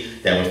see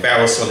that when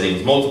Pharaoh saw that he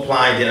was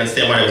multiplying, didn't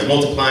understand why he was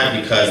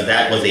multiplying, because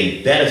that was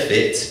a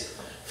benefit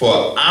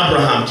for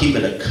Abraham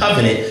keeping a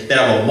covenant that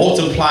I will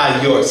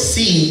multiply your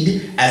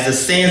seed as the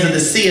sands of the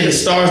sea and the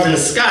stars in the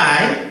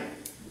sky.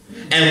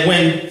 And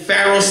when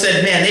Pharaoh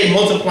said, man, they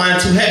multiplying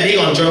too heavy,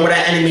 they're going to join with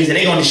our enemies and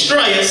they're going to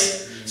destroy us.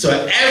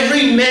 So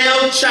every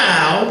male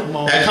child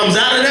that comes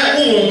out of that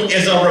womb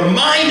is a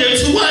reminder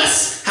to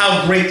us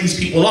how great these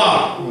people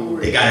are.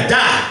 They got to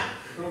die.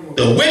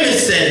 The women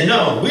said,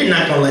 no, we're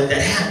not going to let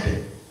that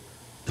happen.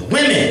 The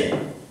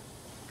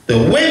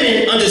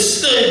women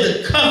understood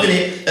the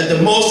covenant that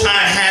the Most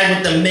High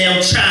had with the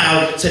male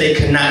child, so they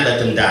could not let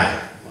them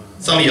die.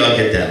 Some of y'all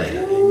get that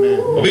later.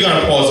 But we're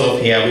going to pause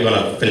off here. We're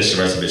going to finish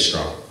the rest of it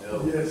strong.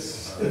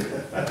 Yes.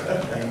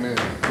 Amen.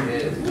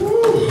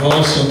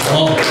 Awesome.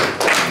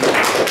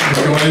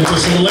 We're going into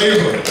some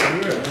labor.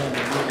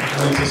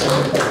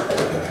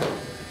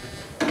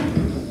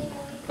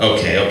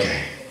 Okay.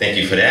 Thank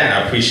you for that.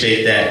 I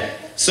appreciate that.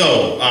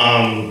 So,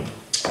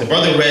 the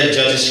brother read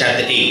Judges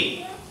chapter 8.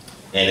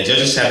 And in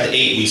Judges chapter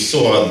 8, we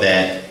saw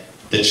that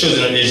the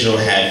children of Israel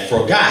had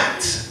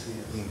forgot.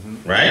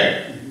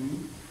 Right?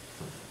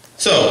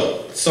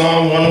 So,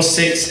 Psalm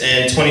 106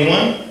 and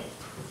 21.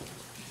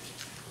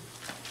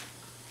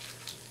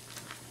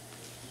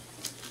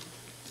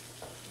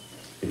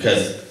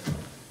 Because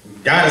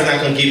God is not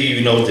going to give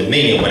you no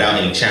dominion without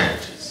any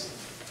challenges.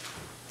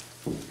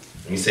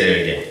 Let me say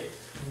that again.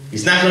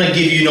 He's not going to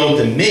give you no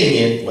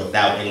dominion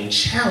without any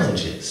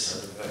challenges.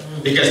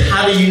 Because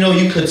how do you know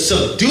you could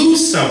subdue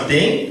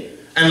something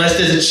unless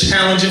there's a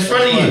challenge in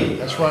front of you?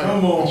 That's right.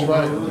 That's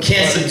right. You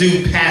can't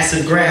subdue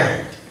passive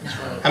ground.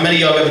 How many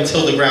of y'all have ever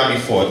tilled the ground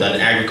before, done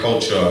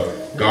agriculture or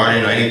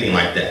gardening or anything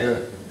like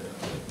that?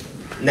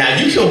 Now,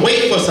 you can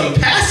wait for some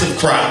passive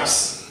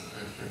crops.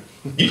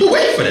 You can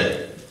wait for them.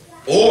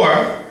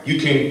 Or you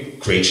can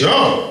create your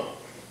own.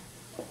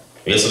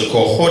 We also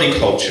call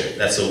horticulture.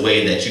 That's a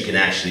way that you can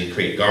actually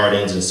create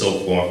gardens and so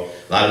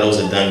forth. A lot of those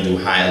are done through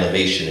high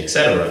elevation,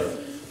 etc.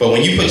 But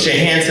when you put your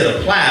hand to the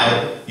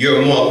plow,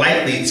 you're more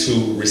likely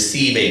to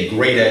receive a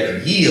greater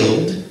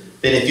yield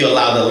than if you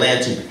allow the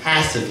land to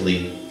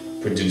passively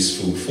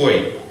produce food for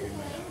you.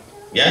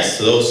 Yes?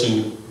 So those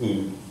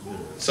who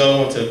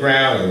sow into the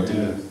ground and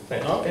do,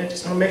 okay,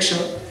 just want to make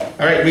sure.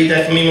 All right, read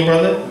that for me, my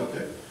brother.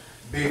 Okay.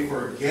 They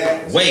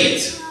forget.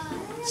 Wait.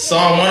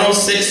 Psalm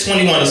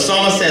 106:21. The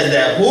psalmist says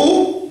that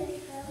who?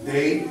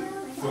 They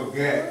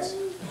forget.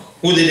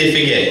 Who did they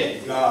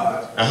forget?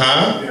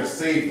 God. Their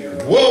Savior.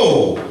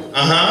 Whoa.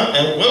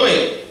 And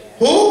wait.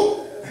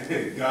 Who?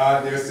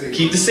 God, their Savior.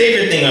 Keep the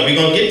Savior thing up. We're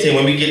gonna get to it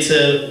when we get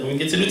to New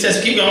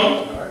Testament. Keep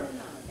going. All right.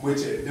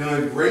 Which had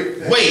done great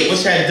things. Wait,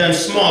 which had done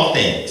small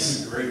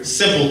things. Great.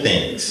 Simple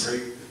things.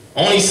 Great.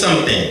 Only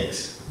some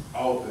things.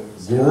 All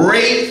things.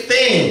 Great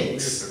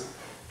things.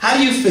 How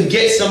do you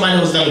forget somebody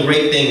who's done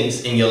great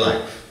things in your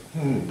life?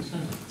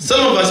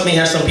 Some of us may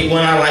have some people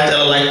in our life that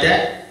are like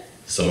that.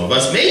 Some of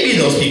us may be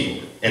those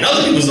people in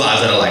other people's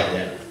lives that are like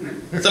that.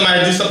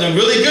 Somebody do something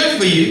really good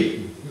for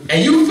you,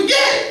 and you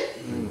forget.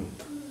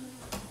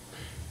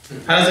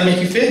 How does that make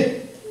you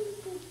feel?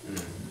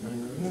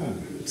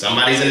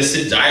 Somebody's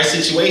in a dire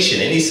situation,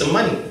 they need some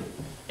money,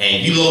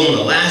 and you loan them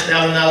the last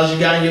 $1,000 you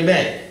got in your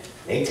bank.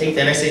 They take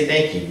that and they say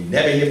thank you. You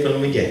never hear from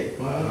them again.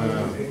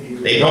 Wow.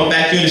 They bump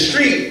back you in the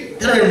street.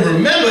 They don't even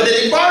remember that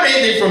they borrowed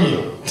anything from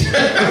you.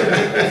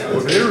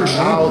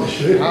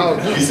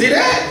 You see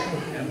that?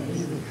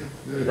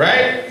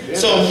 Right?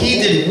 So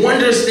he did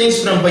wondrous things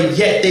for them, but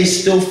yet they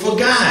still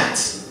forgot.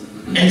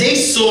 And they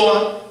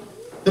saw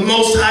the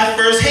Most High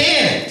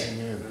firsthand.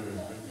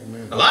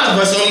 A lot of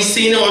us only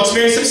seen or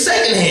experienced him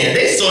secondhand.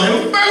 They saw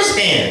him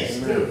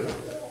firsthand.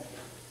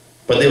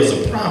 But there was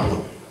a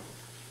problem.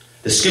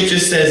 The scripture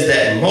says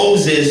that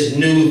Moses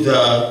knew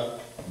the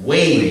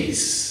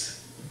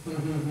ways,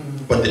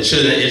 but the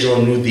children of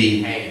Israel knew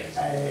the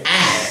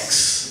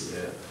acts.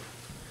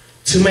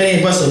 Too many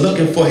of us are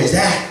looking for his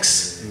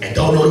acts and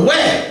don't know the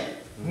way.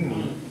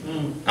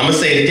 I'm going to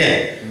say it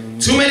again.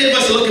 Too many of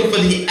us are looking for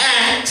the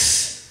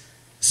acts,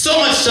 so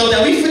much so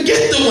that we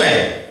forget the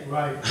way.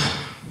 Right.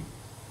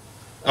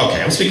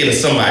 Okay, I'm speaking to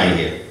somebody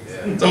here.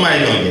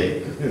 Somebody's going to get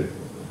it.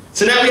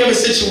 So now we have a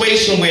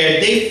situation where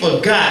they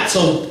forgot.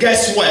 So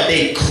guess what?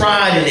 They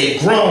cried and they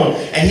groaned,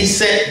 and he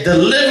sent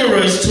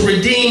deliverers to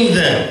redeem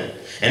them.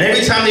 And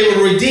every time they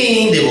were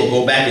redeemed, they would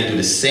go back and do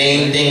the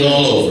same thing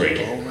all over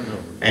again.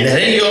 And does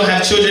any of y'all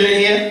have children in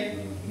here?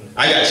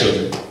 I got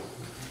children.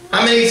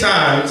 How many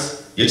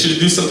times your children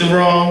do something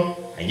wrong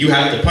and you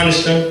have to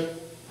punish them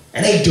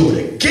and they do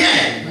it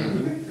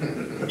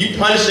again? You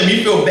punish them,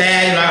 you feel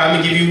bad, like, I'm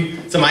gonna give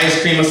you some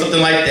ice cream or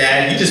something like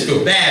that. You just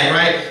feel bad,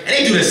 right? And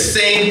they do the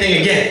same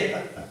thing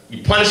again.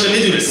 You punish them,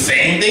 they do the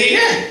same thing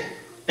again.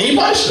 And you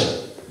punish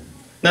them.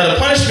 Now the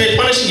punishment,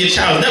 punishing your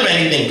child is never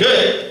anything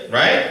good,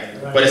 right?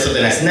 But it's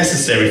something that's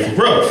necessary for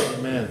growth.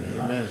 Amen.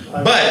 Amen.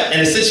 But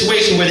in a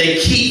situation where they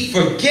keep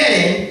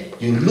forgetting,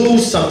 you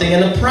lose something in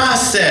the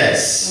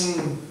process.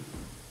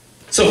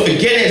 So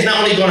forgetting is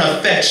not only going to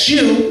affect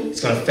you,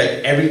 it's going to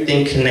affect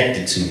everything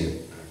connected to you.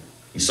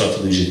 You start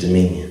to lose your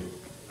dominion.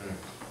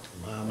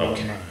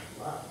 Okay.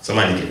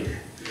 Somebody get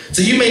that.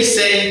 So you may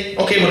say,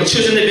 okay, well the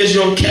children of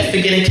Israel kept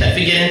forgetting.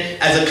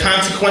 As a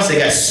consequence, they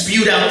got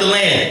spewed out the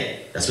land.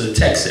 That's what the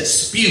text says.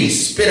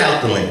 Spit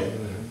out the land.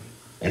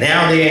 And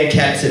now they're in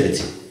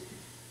captivity.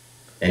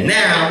 And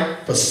now,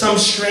 for some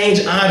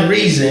strange, odd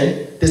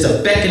reason, there's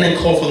a beckoning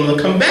call for them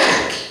to come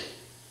back.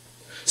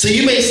 So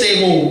you may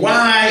say, well,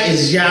 why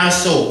is Yah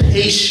so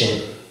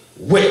patient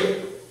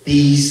with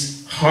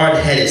these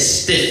hard-headed,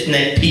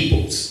 stiff-necked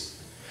peoples?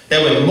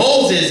 That when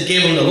Moses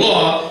gave them the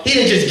law, he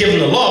didn't just give them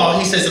the law,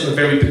 he said something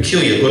very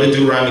peculiar. Go to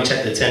Deuteronomy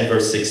chapter 10,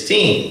 verse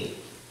 16.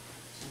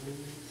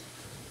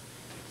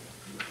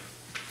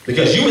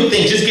 Because you would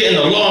think just getting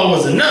the law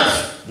was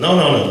enough. No,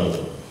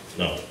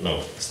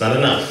 it's not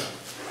enough.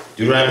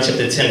 Deuteronomy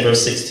chapter 10,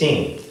 verse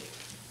 16.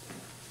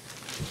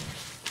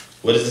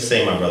 What does it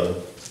say, my brother?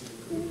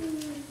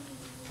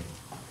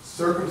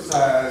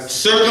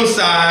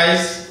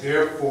 Circumcise,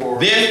 therefore,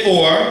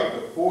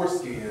 the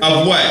foreskin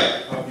of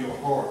what? Of your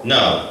heart.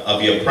 No,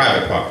 of your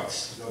private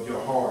parts. Of your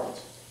heart.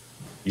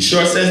 You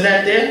sure it says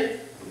that there?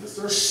 Yes,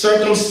 sir.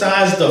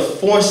 Circumcise the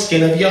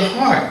foreskin of your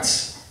heart.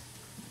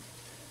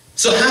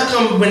 So how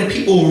come when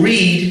people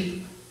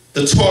read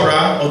the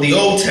Torah or the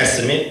Old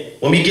Testament,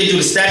 when we get through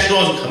the statutes,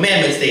 laws, and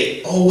commandments,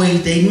 they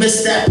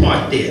miss that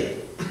part there?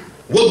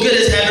 What good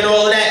is having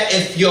all of that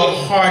if your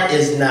heart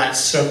is not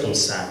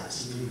circumcised?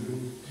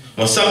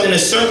 When something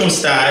is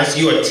circumcised,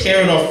 you are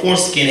tearing off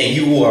foreskin and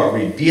you are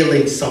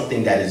revealing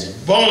something that is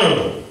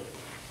vulnerable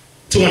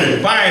to an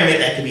environment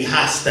that can be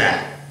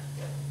hostile.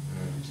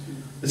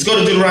 Let's go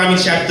to Deuteronomy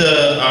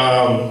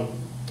chapter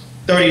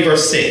 30,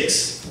 verse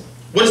 6.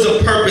 What is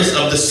the purpose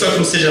of the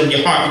circumcision of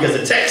your heart? Because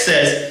the text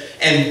says,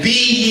 and be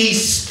ye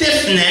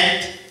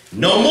stiff-necked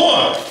no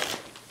more.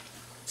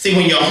 See,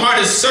 when your heart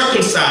is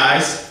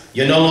circumcised,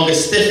 you're no longer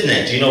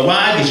stiff-necked. You know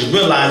why? Because you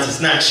realize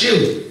it's not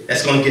you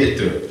that's going to get it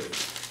through.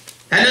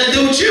 Had nothing to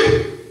do with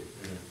you.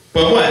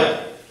 But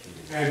what?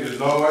 And the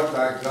Lord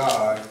thy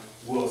God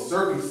will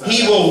circumcise.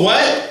 He will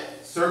what?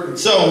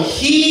 Circumcise. So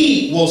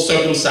he will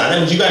circumcise. That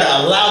means you got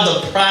to allow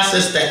the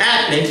process to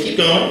happen. Keep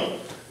going.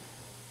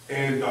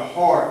 And the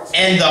heart.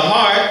 And the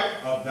heart.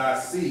 Of thy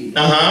seed.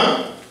 To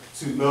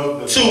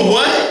love the to Lord.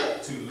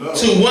 What? To love.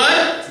 To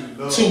what? To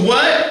love. To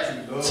what? To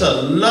love. To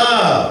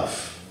love.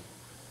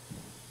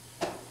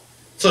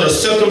 So the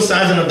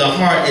circumcising of the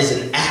heart is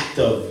an act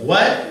of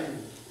what?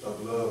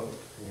 Of love.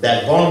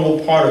 That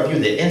vulnerable part of you,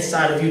 the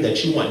inside of you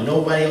that you want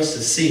nobody else to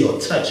see or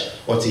touch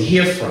or to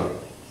hear from.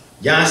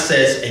 Yah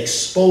says,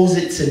 expose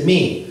it to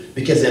me,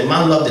 because in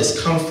my love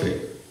there's comfort,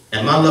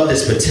 and my love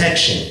there's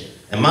protection,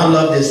 and my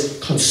love there's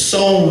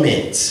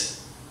consolement.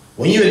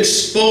 When you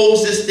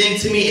expose this thing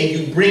to me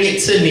and you bring it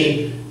to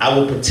me, I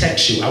will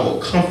protect you, I will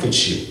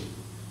comfort you.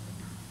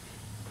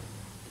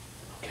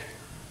 Okay.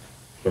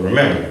 But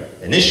remember,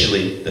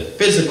 initially the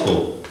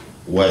physical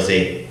was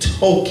a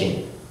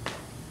token.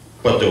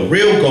 But the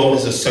real goal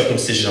is the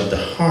circumcision of the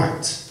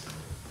heart.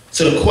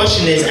 So the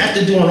question is,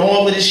 after doing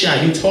all of this,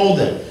 Yah, you told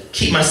them,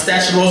 keep my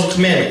statutes, laws, and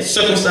commandments,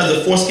 circumcise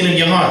the foreskin of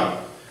your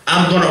heart.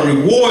 I'm going to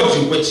reward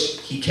you,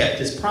 which he kept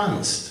his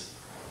promise.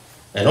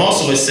 And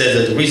also it says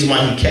that the reason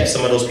why he kept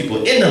some of those people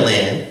in the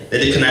land that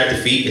they could not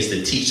defeat is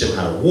to teach them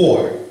how to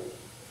war.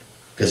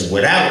 Because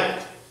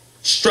without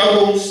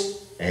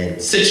struggles and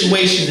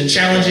situations and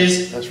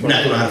challenges, you're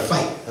not going to know how to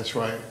fight. That's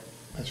right.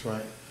 That's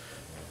right.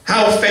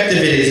 How effective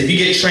it is if you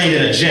get trained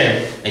in a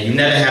gym and you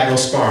never have no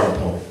sparring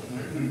opponent.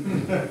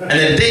 And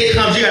then the day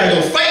comes, you gotta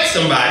go fight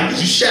somebody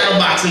because you shadow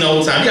boxing the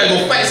whole time. You gotta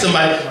go fight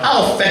somebody.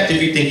 How effective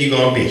do you think you're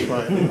gonna be? That's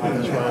right.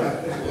 That's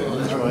right.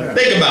 That's right.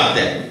 Think about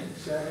that.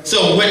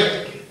 So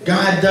what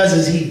God does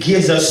is he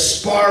gives us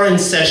sparring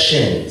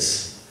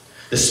sessions.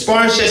 The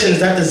sparring session is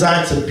not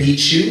designed to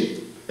beat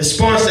you. The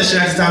sparring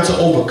session is not designed to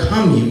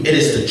overcome you. It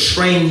is to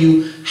train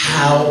you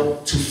how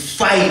to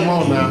fight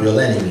your real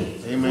enemy.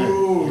 Amen.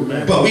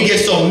 But we get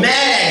so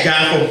mad at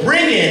God for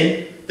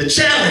bringing the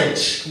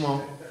challenge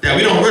that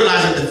we don't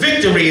realize that the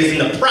victory is in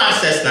the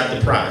process, not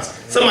the prize.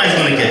 Somebody's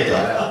going to get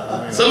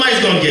that.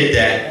 Somebody's going to get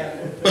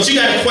that. But you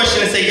got to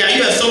question and say, yeah,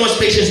 you have so much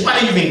patience. Why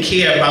do you even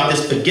care about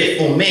this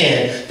forgetful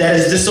man that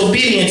is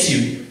disobedient to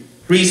you?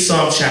 Read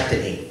Psalm chapter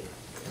 8.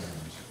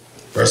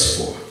 verse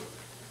 4.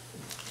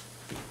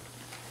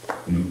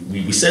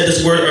 We said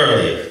this word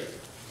earlier.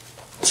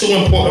 Two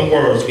important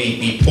words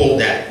we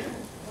pulled out.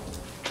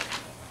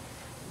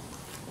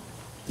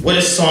 What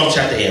is Psalm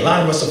chapter 8? A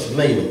lot of us are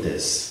familiar with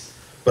this,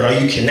 but are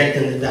you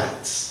connecting the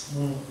dots?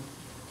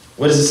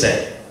 What does it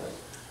say?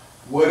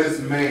 What is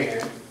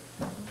man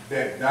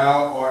that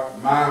thou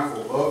art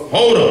mindful of him?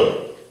 Hold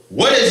on.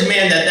 What is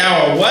man that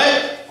thou art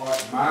what?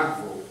 Art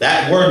mindful.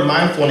 That word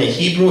mindful in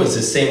Hebrew is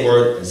the same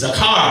word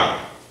zakar.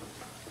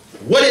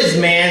 What is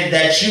man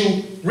that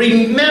you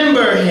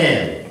remember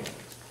him?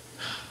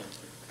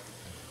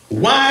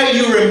 Why are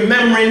you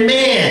remembering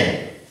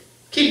man?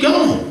 Keep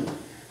going.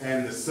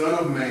 And the Son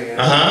of Man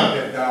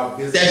that thou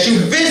visitest. That you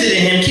visited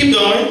him. Keep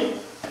going.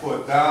 For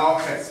thou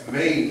hast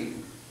made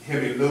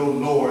him a little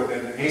lower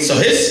than the angels. So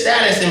his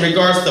status in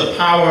regards to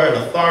power and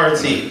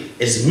authority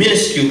is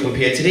minuscule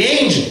compared to the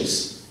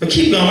angels. But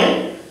keep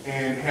going.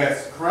 And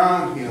hast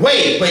crowned him.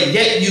 Wait, but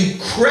yet you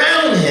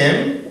crown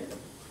him.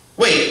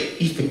 Wait,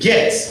 he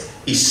forgets.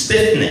 He's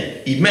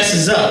stiff-necked. He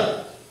messes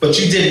up. But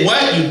you did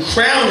what? You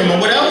crowned him.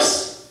 And what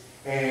else?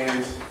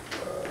 And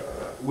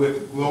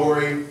with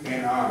glory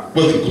and honor.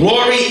 With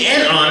glory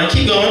and honor.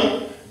 Keep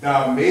going.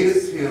 Thou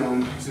madest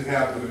him to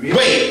have dominion.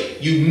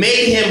 Wait, you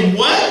made him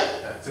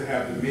what? To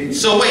have dominion.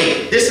 So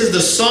wait, this is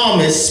the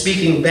psalmist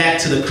speaking back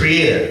to the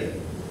Creator.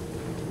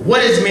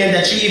 What is man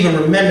that you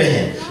even remember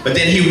him? But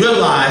then he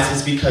realized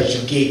it's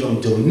because you gave him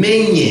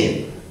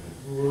dominion.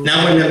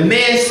 Now when the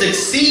man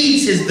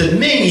succeeds his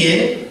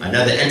dominion,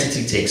 another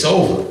entity takes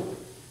over.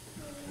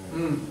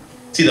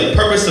 See, the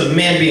purpose of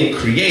man being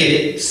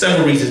created,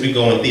 several reasons we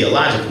go in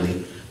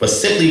theologically, but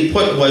simply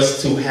put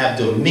was to have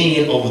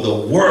dominion over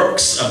the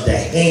works of the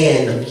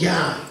hand of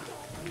Yah.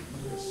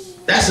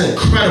 That's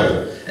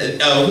incredible.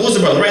 Who was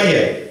the brother? Right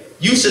here.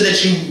 You said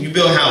that you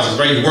build houses,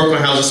 right? You work on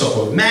houses.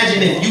 So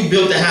imagine if you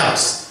built a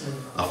house,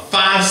 a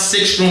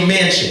 5-6 room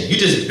mansion. You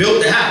just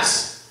built the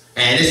house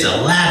and it's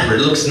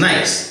elaborate, it looks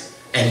nice.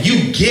 And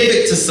you give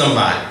it to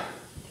somebody,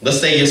 let's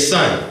say your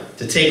son,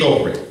 to take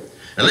over it.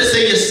 Now let's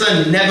say your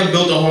son never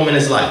built a home in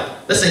his life.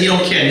 Let's say he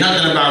don't care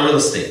nothing about real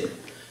estate.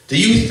 Do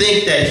you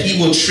think that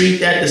he will treat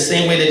that the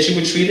same way that you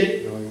would treat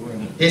it?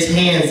 His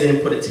hands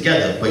didn't put it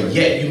together, but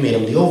yet you made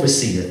him the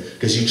overseer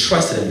because you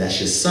trusted him. That's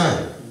your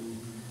son.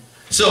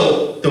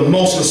 So the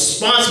most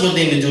responsible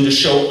thing to do to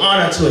show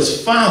honor to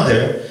his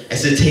father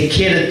is to take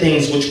care of the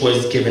things which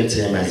was given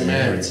to him as an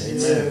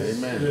inheritance.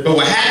 Amen. But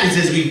what happens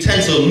is we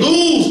tend to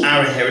lose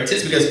our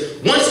inheritance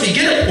because once we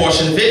get a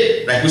portion of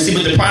it, like we see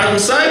with the prodigal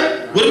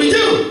son, what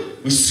do?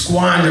 We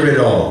squander it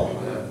all.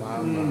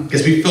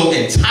 Because we feel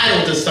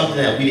entitled to something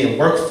that we didn't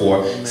work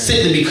for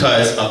simply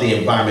because of the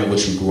environment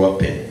which we grew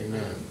up in.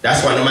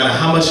 That's why no matter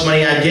how much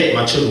money I get,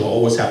 my children will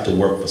always have to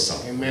work for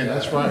something. Amen.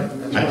 That's right.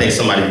 I think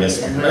somebody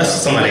missed it. That's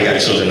somebody got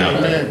children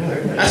out there.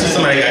 That's what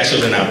somebody got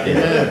children out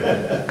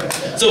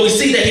there. So we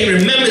see that he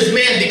remembers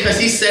man because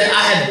he said,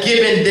 I have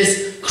given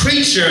this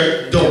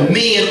creature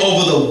dominion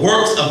over the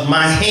works of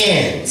my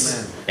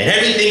hands. And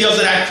everything else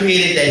that I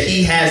created, that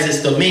he has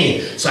this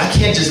dominion. So I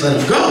can't just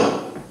let him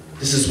go.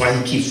 This is why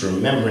he keeps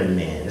remembering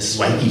man. This is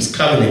why he keeps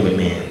covenanting with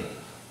man.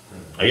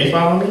 Are you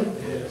following me?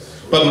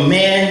 Yes. But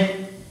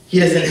man, he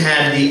doesn't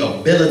have the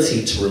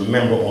ability to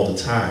remember all the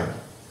time.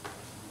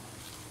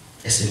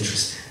 It's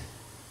interesting.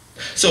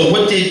 So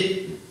what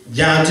did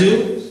Yah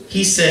do?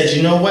 He said,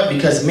 you know what?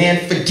 Because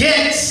man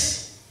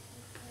forgets,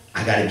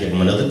 I got to give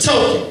him another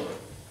token.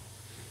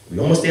 We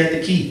almost there at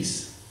the keys.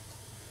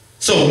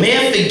 So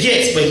man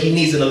forgets, but he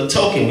needs another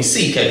token. We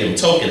see he kept giving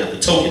token after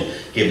token.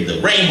 Give him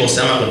the rainbow,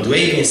 said I'm not going to do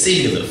A, B, and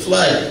C because of the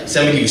flood. He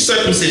said I'm going to give you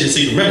circumcision so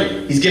you can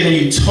remember. He's giving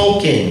you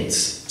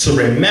tokens to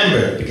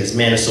remember because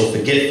man is so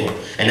forgetful.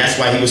 And that's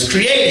why he was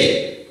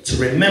created, to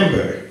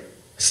remember.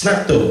 It's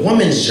not the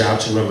woman's job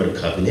to remember the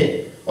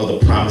covenant or the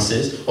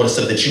promises or the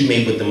stuff that you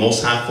made with the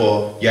Most High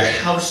for your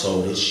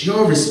household. It's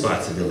your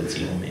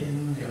responsibility, oh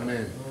man.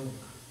 Amen.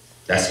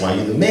 That's why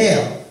you're the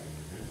male.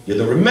 You're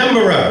the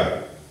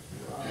rememberer.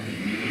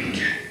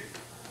 Okay.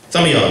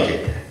 Some of y'all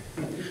get that.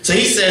 So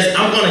he says,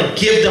 I'm going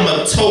to give them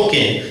a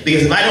token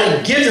because if I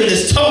don't give them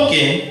this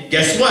token,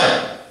 guess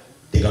what?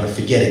 They're going to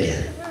forget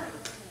again.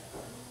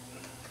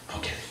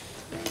 Okay.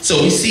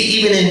 So we see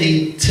even in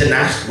the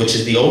Tanakh, which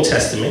is the Old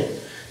Testament,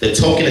 the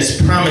token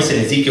is promised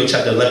in Ezekiel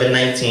chapter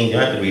 11:19. You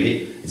don't have to read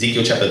it.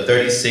 Ezekiel chapter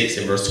 36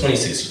 and verse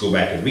 26. You go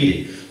back and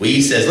read it. Where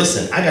he says,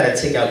 listen, I got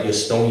to take out your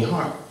stony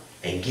heart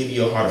and give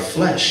you a heart of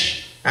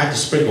flesh. I have to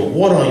sprinkle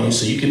water on you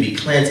so you can be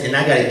cleansed. And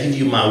I got to give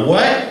you my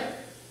what?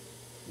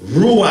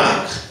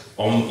 Ruach.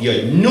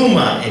 Your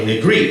pneuma in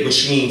the Greek,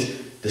 which means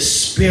the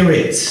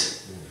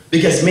spirit.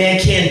 Because man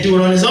can't do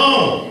it on his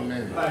own.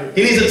 Amen.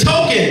 He needs a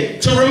token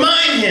to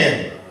remind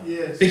him.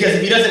 Yes. Because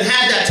if he doesn't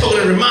have that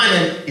token to remind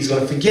him, he's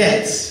going to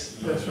forget.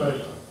 That's right.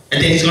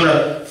 And then he's going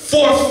to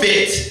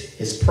forfeit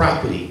his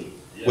property,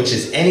 which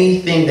is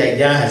anything that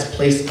Yah has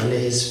placed under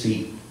his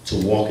feet to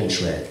walk and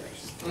tread.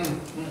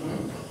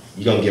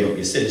 You're going to give up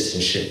your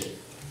citizenship.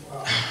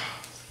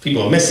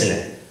 People are missing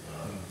that.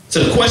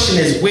 So the question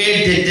is,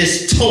 where did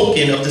this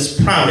token of this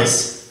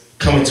promise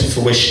come into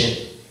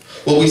fruition?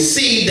 Well, we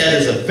see that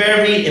is a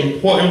very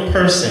important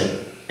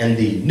person in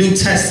the New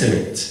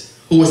Testament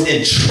who was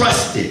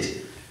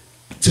entrusted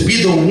to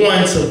be the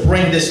one to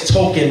bring this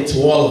token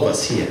to all of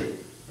us here.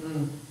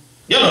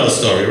 You know the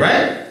story,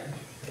 right?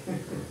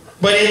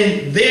 But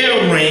in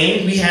their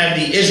reign, we have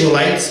the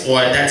Israelites, or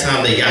at that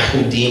time the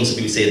Yahudim,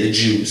 so we say the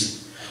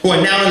Jews, who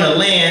are now in the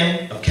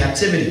land of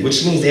captivity,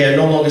 which means they are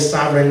no longer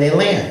sovereign in their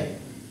land.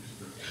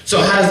 So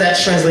how does that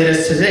translate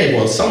us today?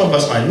 Well, some of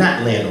us are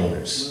not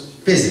landowners,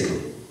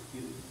 physically.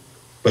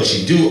 But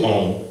you do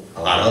own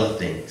a lot of other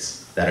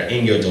things that are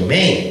in your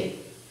domain.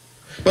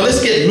 But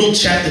let's get Luke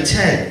chapter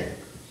 10.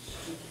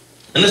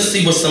 And let's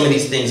see what some of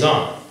these things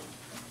are.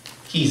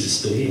 Keys are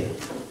still here.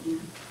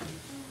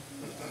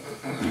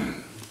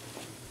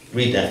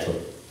 Read that for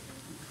me.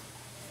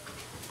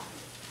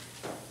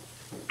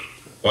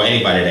 Or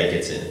anybody that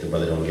gets it, if the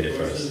brother don't get it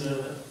first.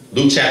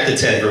 Luke chapter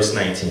 10, verse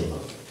 19.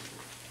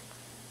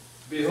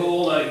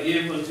 Behold, I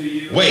give unto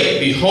you. Wait,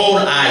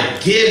 behold, I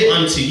give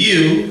unto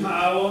you.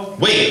 Power.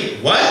 Wait,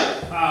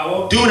 what?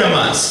 Power.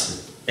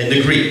 Dunamis in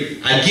the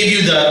Greek. I give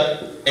you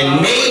the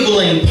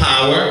enabling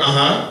power,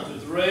 To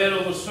tread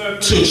over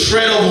serpents. to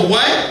tread over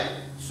what?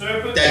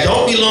 Serpents. That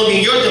don't belong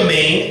in your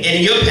domain and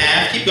in your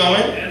path. Keep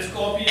going. And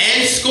scorpions.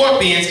 And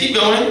scorpions. Keep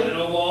going. And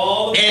over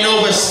all the And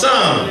over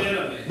some.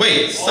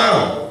 Wait,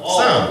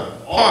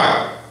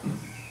 part.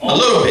 A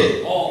little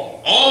bit.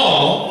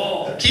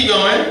 All. Keep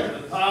going.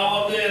 The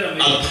power of the enemy.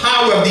 A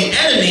power of the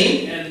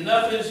enemy. And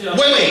nothing shall.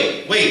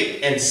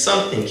 Wait. And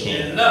something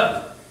can. And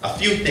nothing. A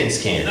few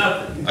things can.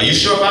 Nothing. Are you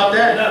sure about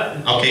that?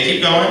 Nothing. Okay,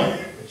 keep going.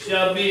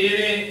 Shall be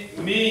any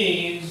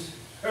means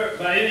hurt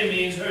by any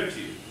means hurt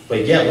you.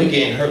 But yeah, we're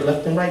getting hurt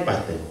left and right by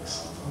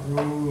things.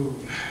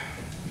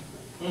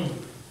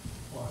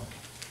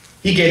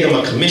 He gave them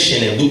a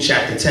commission in Luke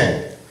chapter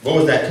 10. What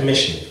was that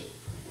commission?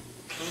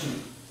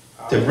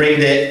 To bring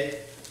that,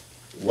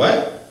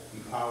 what?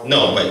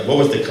 No, but what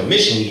was the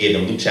commission he gave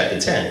them, Luke chapter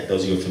 10?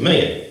 Those of you who are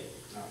familiar.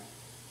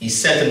 He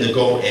sent them to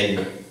go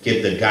and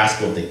give the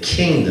gospel of the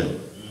kingdom,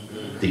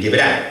 to give it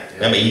out.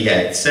 Remember, he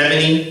had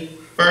 70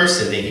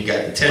 first, and then he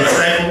got the 10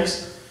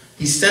 disciples.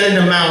 He's sending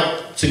them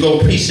out to go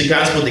preach the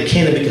gospel of the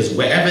kingdom, because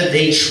wherever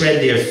they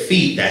tread their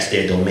feet, that's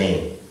their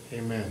domain.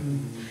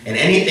 Amen. And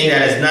anything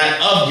that is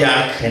not of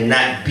Yah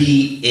cannot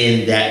be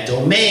in that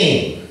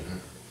domain.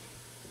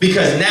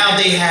 Because now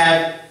they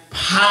have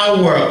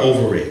power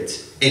over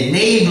it.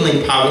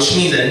 Enabling power, which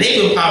means that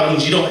enabling power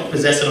means you don't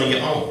possess it on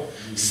your own.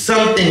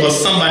 Something or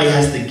somebody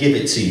has to give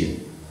it to you.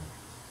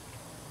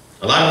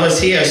 A lot of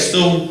us here are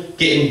still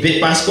getting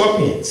bit by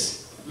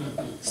scorpions.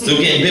 Still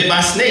getting bit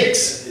by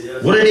snakes.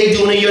 What are they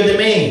doing in your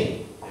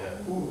domain?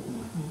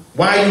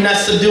 Why are you not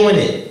subduing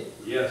it?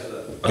 Yes,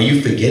 sir. Are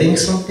you forgetting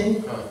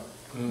something?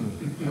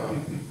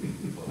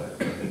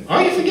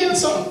 Are you forgetting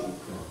something?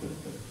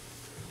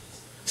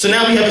 So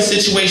now we have a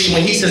situation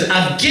where he says,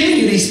 I've given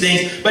you these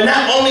things, but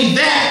not only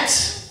that,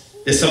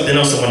 there's something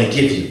else I want to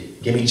give you.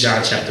 Give me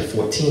John chapter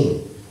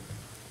 14.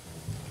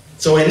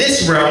 So in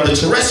this realm, the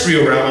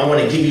terrestrial realm, I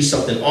want to give you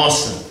something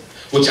awesome,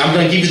 which I'm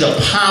going to give you the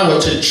power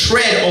to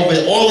tread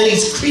over all of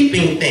these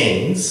creeping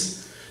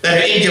things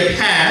that are in your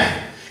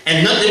path,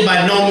 and nothing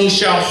by no means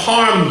shall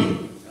harm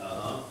you.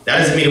 That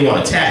doesn't mean it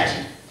won't attack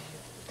you.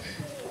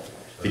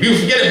 If you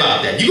forget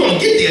about that, you're going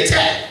to get the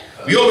attack.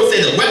 We always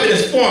say the weapon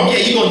is formed. Yeah,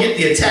 you're going to get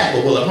the attack,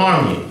 but will it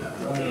harm you?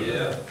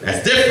 Yeah.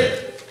 That's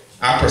different.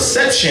 Our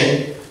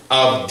perception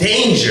of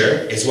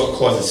danger is what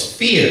causes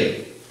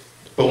fear.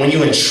 But when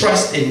you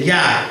entrust in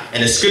Yah,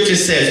 and the scripture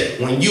says,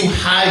 when you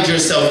hide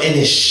yourself in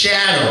his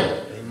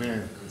shadow,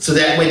 Amen. so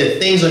that way the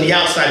things on the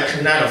outside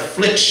cannot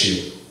afflict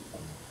you,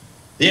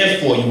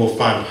 therefore you will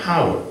find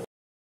power in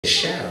his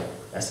shadow.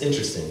 That's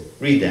interesting.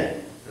 Read that.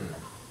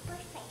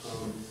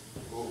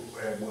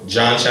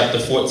 John chapter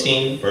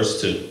 14,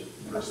 verse 2.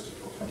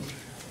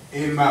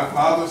 In my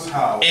Father's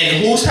house.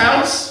 In whose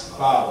house?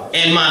 Father.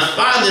 In my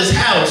Father's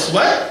house,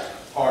 what?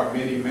 Are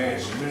many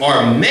mansions.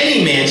 Are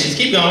many mansions.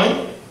 Keep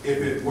going. If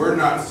it were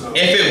not so.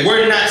 If it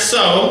were not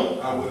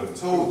so. I would have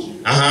told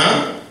you.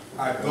 Uh-huh.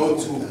 I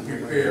go to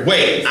prepare.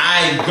 Wait,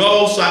 I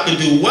go so I could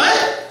do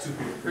what? To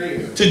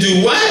prepare. To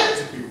do what?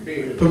 To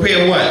prepare.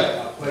 Prepare what?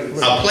 A place.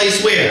 A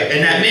place where?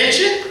 In that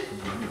mansion?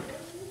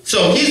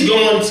 So he's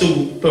going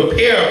to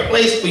prepare a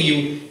place for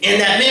you in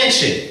that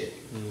mansion.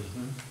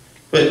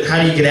 But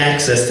how do you get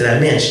access to that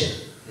mansion?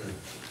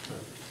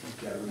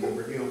 You gotta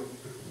remember him.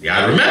 You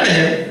gotta remember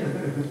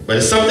him. But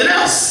it's something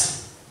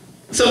else.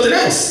 Something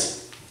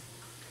else.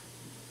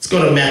 Let's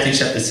go to Matthew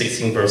chapter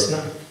 16,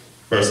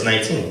 verse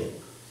 19.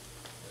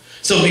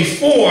 So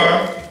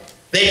before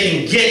they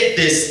can get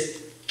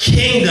this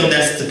kingdom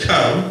that's to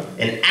come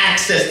and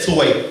access to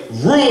a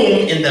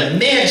room in the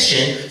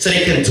mansion so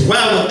they can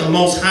dwell with the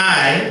Most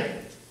High,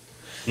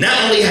 not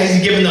only has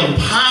he given them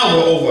power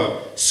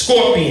over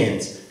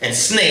scorpions and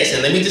snakes,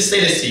 and let me just say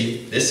this to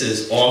you, this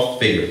is all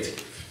figurative.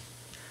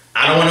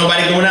 I don't want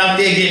nobody going out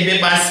there getting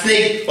bit by a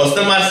snake or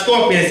somebody's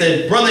scorpion and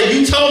say, brother,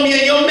 you told me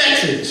in your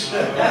message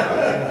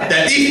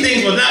that these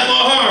things were not going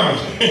to harm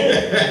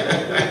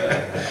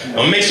me.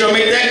 I'll make sure I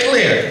make that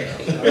clear.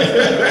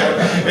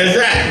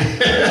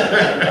 Exactly.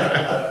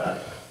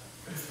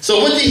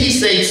 So what did he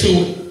say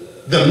to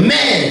the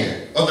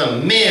men or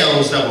the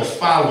males that were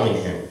following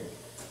him?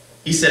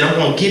 He said, I'm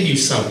going to give you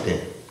something.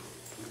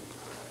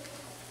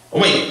 Oh,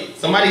 wait,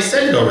 somebody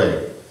said it already.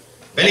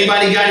 If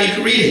anybody got it, you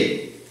can read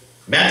it.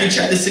 Matthew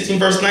chapter 16,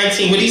 verse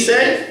 19. What he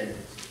said?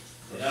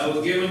 I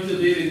will give unto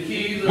thee the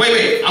keys.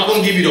 Wait. I'm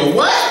going to give you the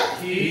what?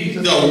 Keys.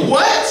 The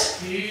what?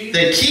 Keys.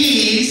 The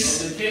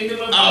keys Of the kingdom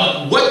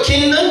of what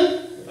kingdom?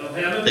 Of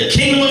heaven. The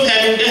kingdom of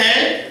heaven. Go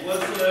ahead.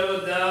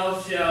 Whatsoever thou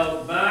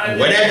shalt bind.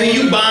 Whatever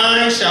you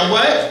bind shall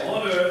what?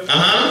 On earth.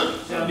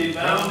 Shall be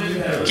bound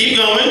in heaven. Keep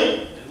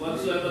going. And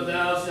whatsoever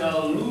thou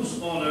shalt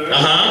loose on earth.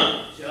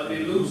 Shall be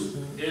loosed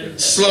in heaven.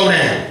 Slow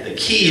down. The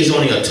key is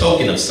only a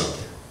token of something.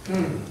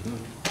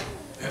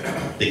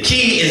 The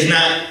key is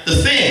not the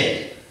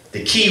thing.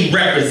 The key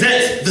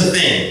represents the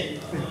thing.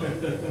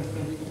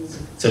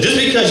 So just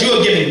because you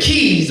are given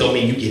keys don't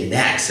mean you're getting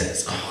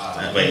access.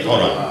 Oh, wait,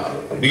 hold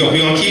on. We're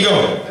gonna keep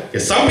going.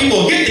 Because some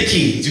people get the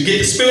keys. You get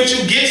the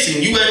spiritual gifts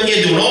and you out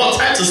here doing all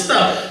types of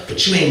stuff,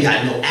 but you ain't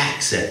got no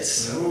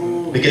access.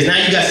 Because now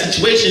you got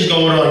situations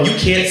going on, you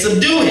can't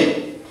subdue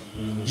it.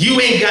 You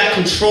ain't got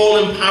control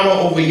and power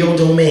over your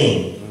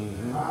domain.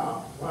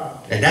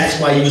 And that's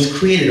why you was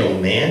created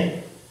on,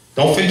 man.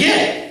 Don't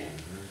forget.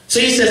 So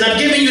he says, I'm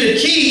giving you the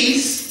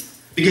keys,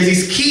 because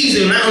these keys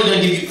are not only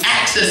going to give you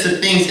access to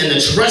things in the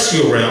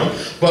terrestrial realm,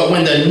 but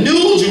when the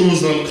new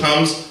Jerusalem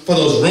comes for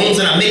those rooms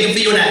that I'm making for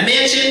you in that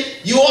mansion,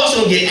 you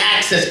also get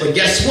access. But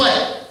guess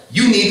what?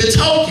 You need the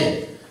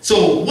token.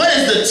 So what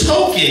is the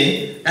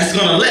token that's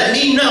going to let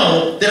me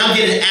know that I'm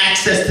getting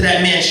access to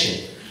that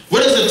mansion?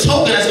 What is the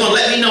token that's going to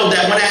let me know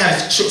that when I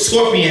have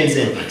scorpions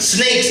and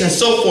snakes and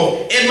so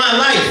forth in my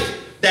life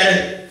that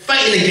are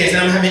fighting against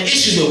and I'm having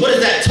issues with, what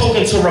is that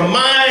token to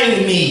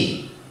remind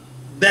me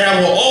that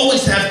I will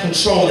always have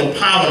control and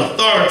power and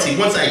authority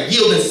once I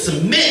yield and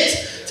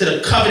submit to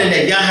the covenant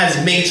that Yah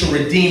has made to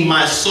redeem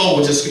my soul,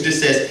 which the scripture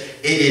says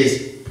it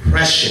is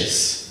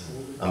precious.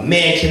 A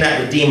man cannot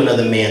redeem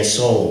another man's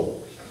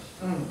soul.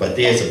 But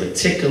there's a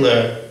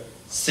particular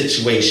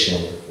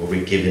situation where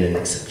we're given an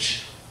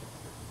exception.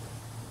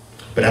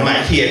 But I'm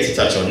not here to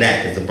touch on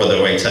that because the brother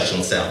already touched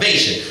on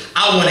salvation.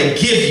 I want to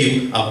give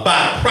you a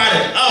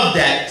byproduct of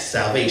that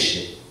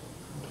salvation.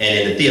 And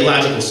in the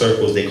theological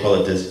circles, they call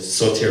it the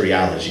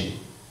soteriology.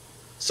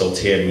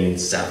 Soter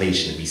means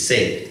salvation, to be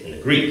saved in the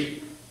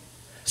Greek.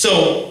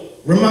 So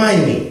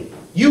remind me.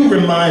 You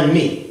remind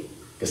me.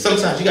 Because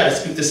sometimes you got to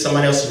speak to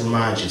somebody else to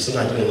remind you.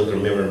 Sometimes you can look in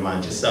the mirror and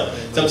remind yourself.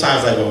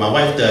 Sometimes, like when my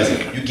wife does,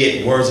 you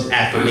get words of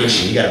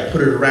affirmation. You got to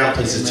put it around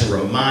places to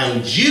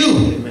remind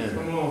you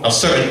of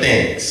certain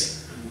things.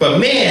 But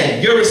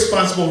man, you're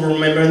responsible for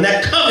remembering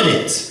that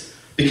covenant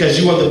because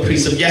you are the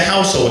priest of your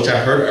household, which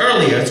I heard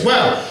earlier as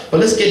well.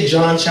 But let's get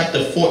John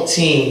chapter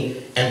 14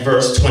 and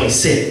verse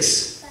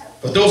 26.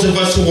 For those of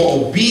us who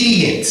are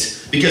obedient,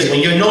 because when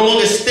you're no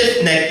longer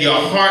stiff-necked, your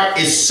heart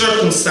is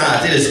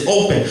circumcised. It is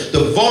open.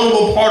 The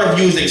vulnerable part of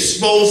you is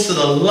exposed to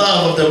the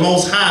love of the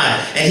Most High.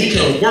 And he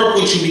can work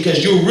with you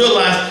because you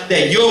realize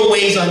that your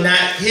ways are not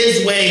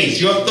his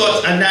ways. Your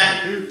thoughts are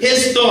not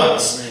his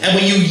thoughts. And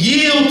when you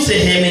yield to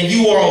him and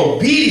you are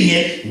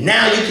obedient,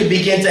 now you can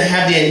begin to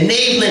have the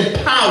enabling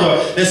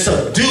power to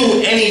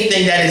subdue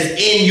anything that is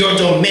in your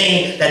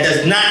domain that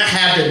does not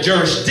have the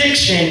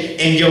jurisdiction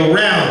in your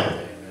realm.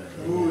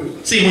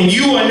 See, when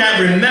you are not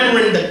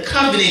remembering the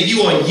covenant,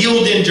 you are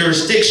yielding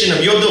jurisdiction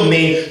of your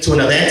domain to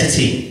another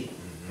entity.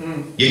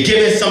 You're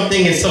giving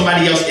something in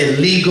somebody else's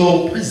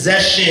illegal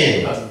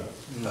possession.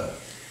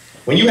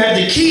 When you have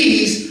the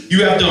keys,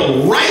 you have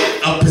the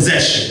right of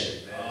possession.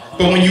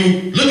 But when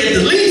you look at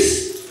the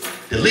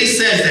lease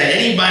says that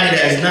anybody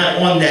that is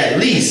not on that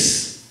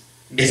lease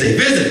is a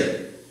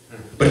visitor.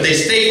 But if they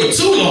stay for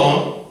too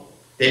long,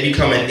 they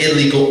become an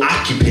illegal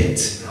occupant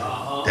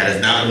that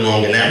does not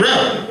belong in that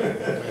realm.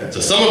 So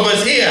some of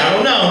us here, I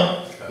don't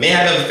know, may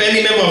have a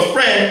family member or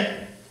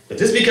friend, but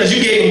just because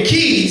you gave them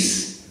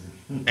keys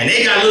and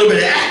they got a little bit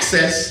of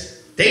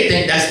access, they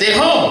think that's their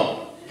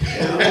home.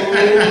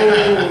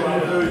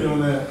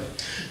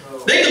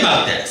 Think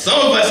about that. Some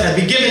of us have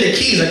been given the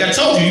keys. Like I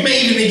told you, you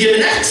may even be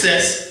given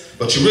access,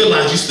 but you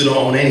realize you still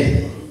don't own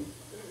anything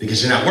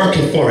because you're not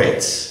working for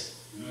it.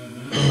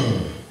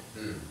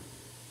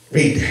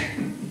 Read that.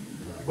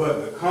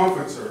 But the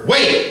Comforter.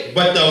 Wait,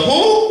 but the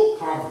who?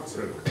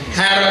 Comforter.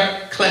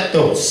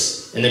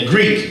 Parakletos. In the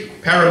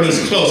Greek, para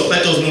means close.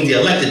 Kletos means the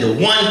elected. The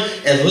one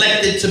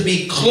elected to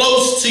be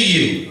close to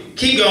you.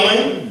 Keep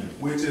going.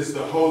 Which is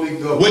the Holy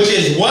Ghost. Which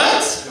is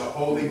what? The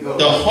Holy Ghost.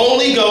 The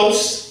Holy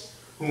Ghost.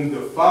 Whom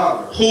the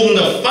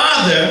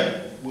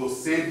Father will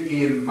send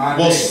in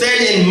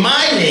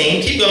my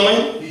name. Keep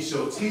going. He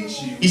shall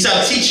teach you. He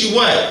shall teach you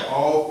what?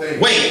 All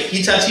things. Wait,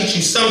 he shall teach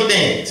you some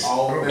things.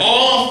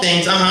 All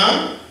things,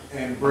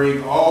 And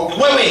bring all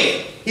things.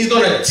 Wait. He's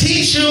going to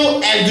teach you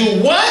and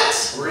do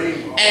what?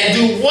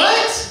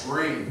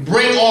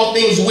 Bring all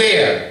things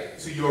where?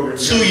 To your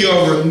remembrance. To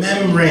your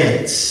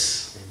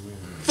remembrance.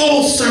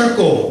 Full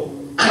circle.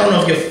 I don't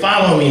know if you're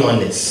following me on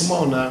this. Come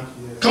on now.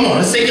 Come on,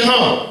 let's take it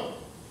home.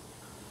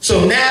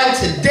 So now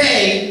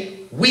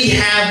today, we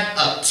have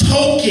a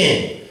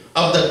token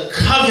of the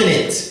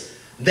covenant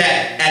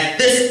that at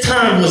this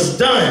time was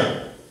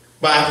done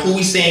by who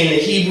we say in the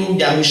Hebrew,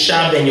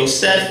 Yahushua ben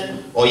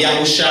Yosef, or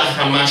Yahushua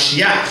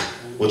HaMashiach,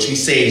 which we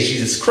say is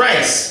Jesus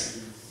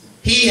Christ.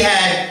 He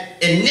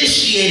had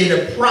initiated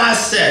a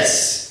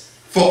process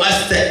for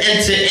us to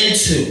enter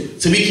into,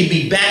 so we can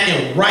be back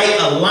in right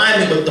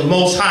alignment with the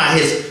Most High,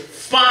 his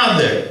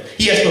Father.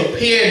 He has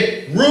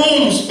prepared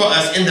rooms for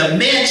us in the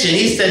mansion.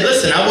 He said,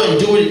 listen, I wouldn't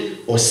do it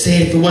or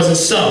say it if it wasn't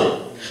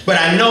so. But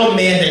I know,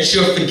 man, that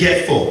you're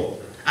forgetful.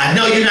 I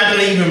know you're not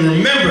going to even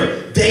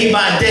remember day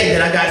by day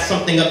that I got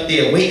something up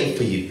there waiting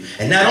for you.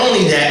 And not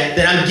only that,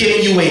 that I'm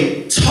giving you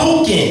a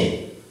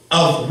token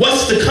of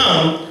what's to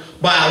come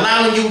by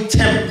allowing you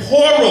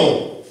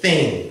temporal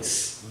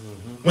things.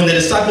 When the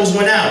disciples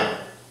went out,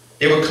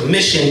 they were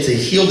commissioned to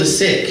heal the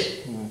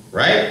sick,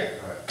 right?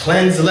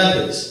 Cleanse the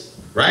lepers,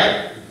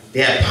 right?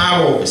 They had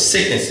power over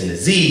sickness and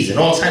disease and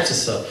all types of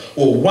stuff.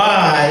 Well,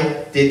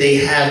 why did they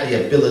have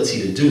the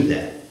ability to do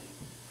that?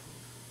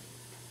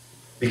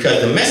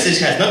 Because the message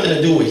has nothing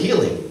to do with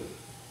healing.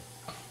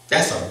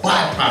 That's a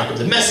byproduct of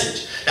the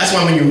message. That's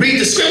why when you read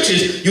the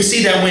scriptures, you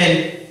see that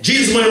when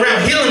Jesus went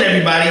around healing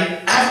everybody,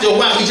 after a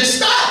while he just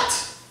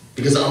stopped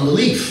because of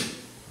unbelief.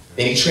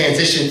 Then he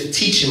transitioned to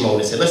teaching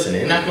mode and said, listen,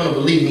 they're not going to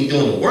believe me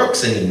doing the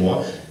works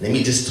anymore. Let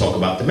me just talk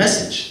about the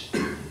message.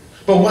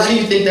 But why do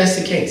you think that's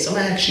the case? I'm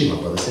going to ask you, my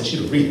brother, since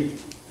you read it.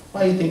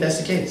 Why do you think that's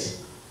the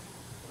case?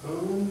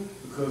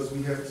 Because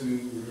we have to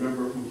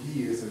remember who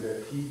he is and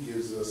that he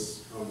gives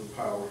us the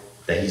power.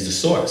 That he's the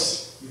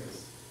source.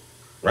 Yes.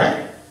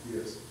 Right?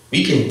 Yes.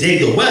 We can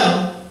dig the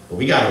well, but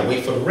we got to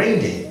wait for the rain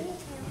day.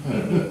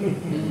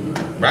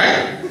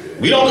 Right?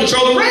 We don't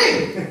control the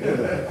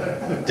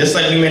rain. Just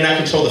like we may not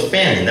control the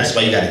famine. That's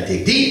why you got to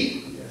dig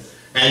deep. Yes.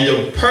 And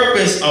the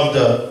purpose of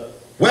the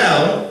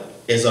well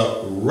is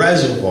a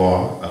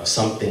reservoir of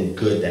something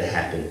good that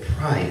happened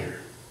prior.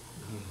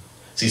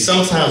 See,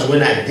 sometimes we're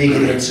not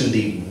digging into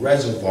the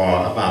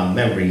reservoir of our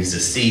memories to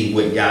see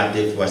what God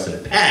did for us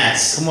in the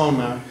past. Come on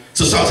now.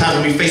 So sometimes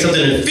when we face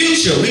something in the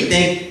future, we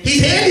think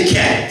he's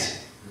handicapped.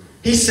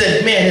 He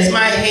said, man, is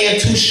my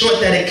hand too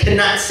short that it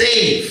cannot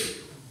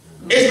save?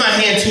 Is my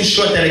hand too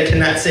short that it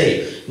cannot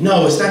save?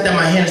 No, it's not that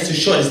my hand is too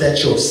short. It's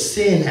that your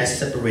sin has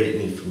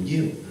separated me from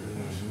you.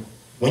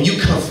 When you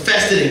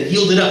confessed it and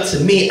yielded up to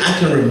me, I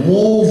can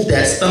remove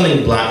that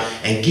stumbling block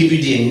and give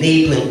you the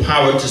enabling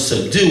power to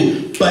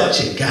subdue.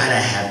 But you gotta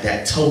have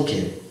that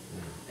token.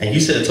 And you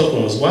said the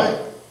token was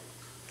what?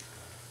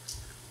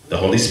 The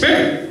Holy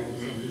Spirit.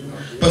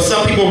 But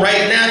some people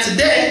right now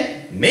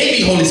today may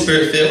be Holy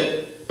Spirit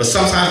filled, but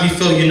sometimes we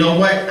feel, you know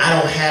what? I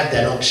don't have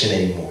that unction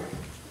anymore.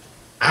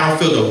 I don't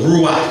feel the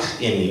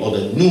ruach in me or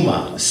the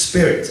pneuma, the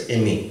spirit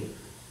in me.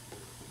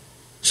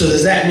 So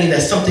does that mean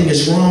that something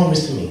is wrong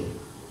with me?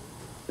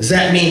 Does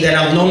that mean that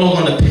I'm no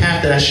longer on the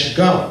path that I should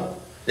go?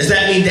 Does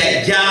that mean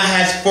that Yah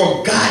has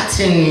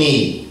forgotten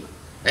me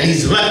and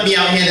he's left me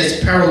out here in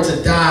this peril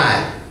to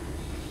die?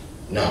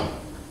 No.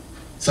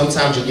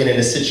 Sometimes you get in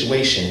a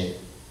situation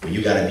where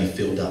you got to be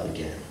filled up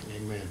again.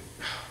 Amen.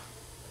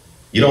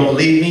 You don't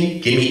believe me?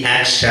 Give me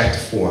Acts chapter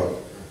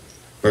 4,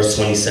 verse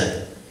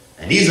 27.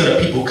 And these are the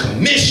people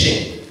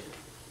commissioned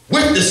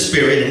with the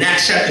Spirit in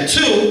Acts chapter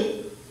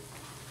 2,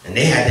 and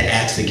they had to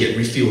ask to get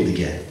refueled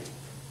again.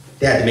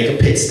 They had to make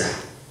a pit stop.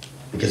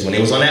 Because when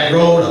they was on that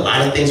road, a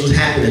lot of things was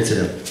happening to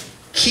them.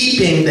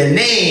 Keeping the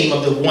name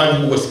of the one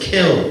who was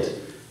killed,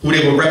 who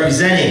they were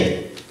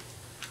representing.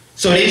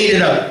 So they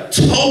needed a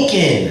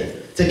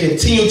token to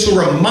continue to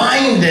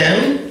remind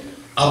them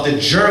of the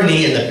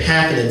journey and the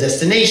path and the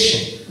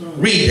destination.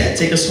 Read that.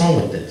 Take us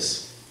home with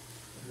this.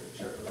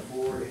 Chapter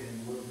 4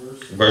 and what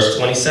verse? Verse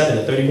 27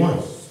 to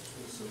 31.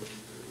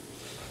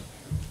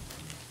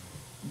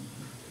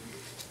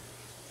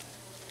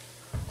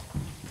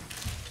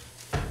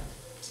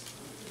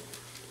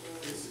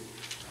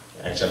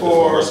 Acts chapter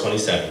 4, verse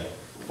 27.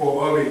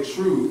 For of a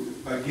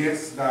truth,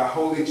 against thy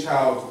holy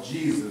child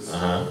Jesus,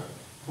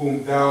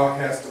 whom thou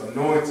hast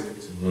anointed,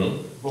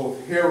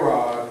 both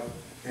Herod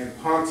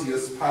and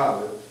Pontius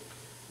Pilate,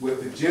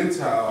 with the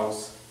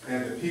Gentiles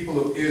and the people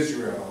of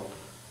Israel,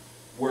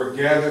 were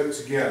gathered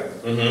together,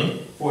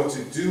 for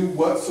to do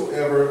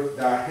whatsoever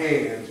thy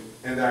hand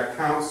and thy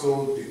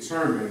counsel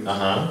determined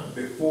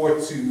before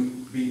to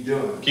be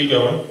done. Keep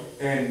going.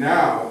 And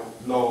now,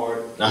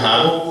 Lord,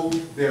 behold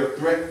their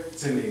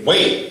threatening.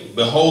 Wait,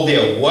 behold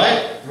their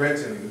what?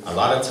 Threatening. A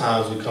lot of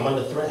times we come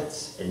under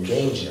threats and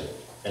danger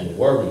and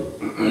worry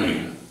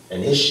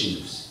and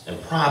issues and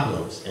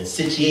problems and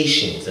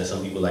situations, as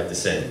some people like to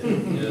say.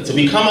 So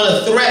we come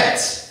under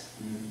threats.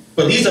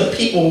 But these are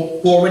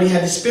people who already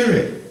had the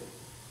Spirit.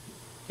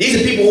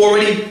 These are people who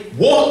already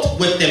walked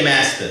with their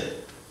master.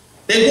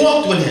 They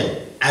walked with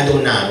him,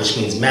 Adonai, which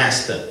means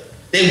master.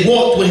 They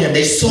walked with him.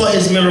 They saw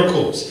his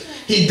miracles.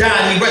 He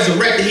died, he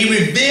resurrected, he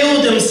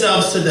revealed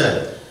himself to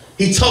them.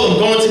 He told them,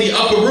 go into the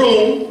upper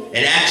room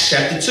in Acts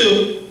chapter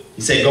 2.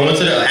 He said, go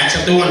into the, Acts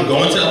chapter 1,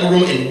 go into the upper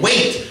room and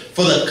wait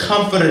for the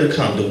Comforter to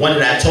come, the one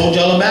that I told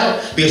y'all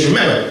about. Because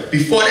remember,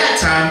 before that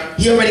time,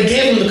 he already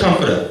gave them the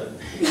Comforter.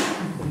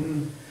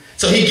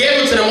 So he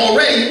gave it to them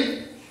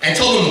already and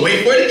told them to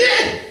wait for it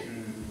again.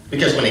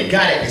 Because when they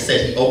got it, he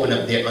said he opened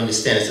up their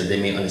understanding so they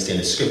may understand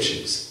the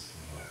scriptures.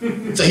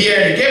 So he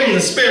already gave them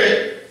the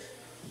Spirit.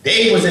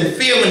 They was in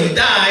fear when he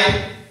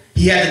died.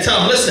 He had to tell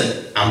them,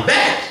 listen, I'm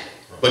back.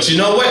 But you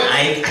know what?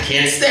 I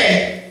can't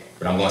stay.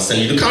 But I'm going to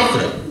send you the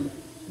Comforter.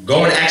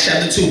 Go in Acts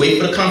chapter 2, wait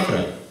for the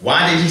Comforter.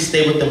 Why did he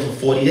stay with them for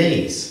 40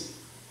 days?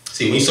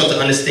 See, when you start to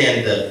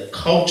understand the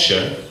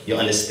culture, you'll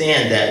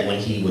understand that when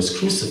he was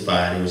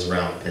crucified, it was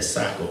around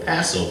Pesach or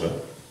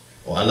Passover,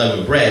 or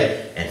unleavened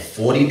bread, and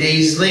 40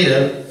 days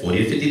later, 40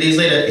 to 50 days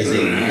later, is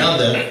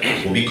another,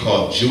 what we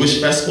call Jewish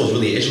festival, it's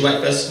really an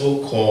Israelite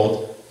festival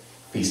called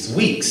Feast of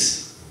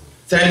Weeks.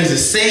 So that means the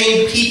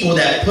same people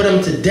that put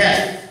him to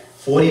death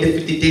 40 to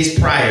 50 days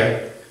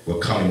prior were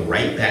coming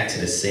right back to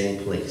the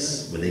same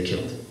place where they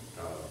killed him.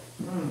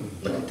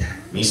 Look at that.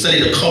 When you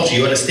study the culture,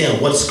 you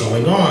understand what's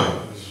going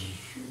on.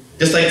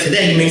 Just like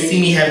today, you may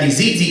see me have these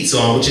tzitzits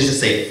on, which is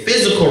just a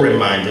physical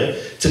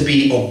reminder to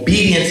be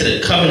obedient to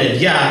the covenant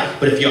of Yah,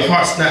 but if your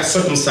heart's not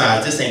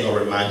circumcised, this ain't going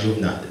to remind you of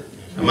nothing.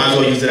 I might as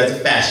well use it as a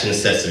fashion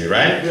accessory,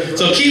 right?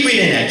 So keep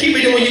reading that. Keep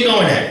reading where you're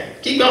going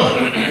at. Keep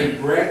going. And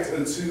grant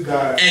unto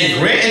thy and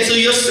grant unto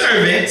your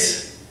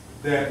servants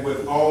that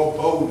with all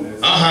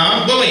boldness.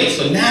 But wait,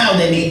 so now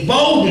they need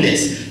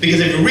boldness. Because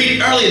if you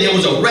read earlier, they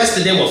was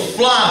arrested, they were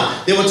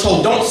flogged. They were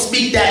told, don't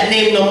speak that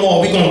name no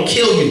more. We're going to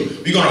kill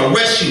you. We're going to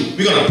arrest you.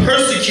 We're going to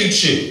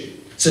persecute you.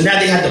 So now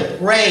they had to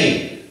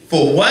pray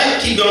for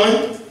what? Keep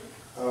going.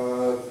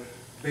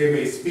 They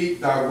may speak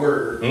thy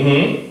word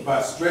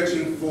by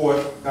stretching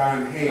forth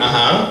thine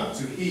hand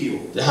to heal.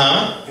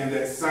 And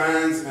that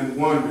signs and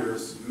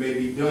wonders may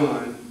be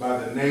done by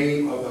the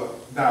name of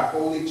thy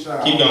holy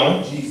child, keep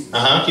going. Jesus.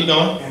 Keep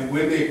going. And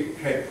when they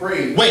had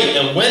prayed. Wait,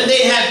 and when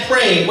they had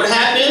prayed, what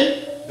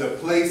happened? The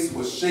place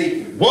was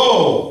shaken.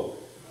 Whoa.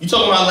 You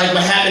talking about like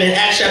what happened in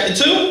Acts chapter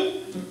 2?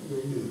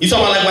 You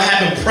talking about like what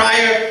happened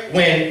prior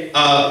when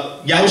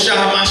Yahushua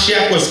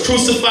HaMashiach was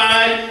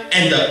crucified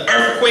and the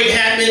earthquake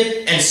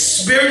happened and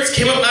spirits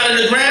came up out of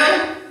the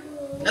ground?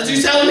 That's what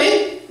you telling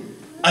me?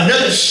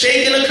 Another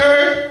shaking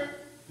occurred?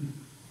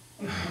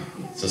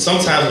 So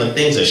sometimes when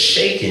things are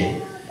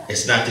shaking,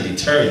 it's not to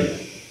deter you.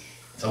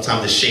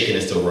 Sometimes the shaking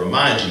is to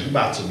remind you, you're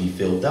about to be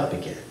filled up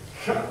again.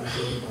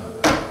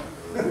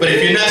 But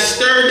if you're not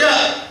stirred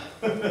up,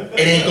 it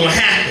ain't going to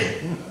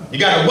happen. You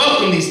got to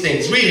welcome these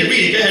things. Read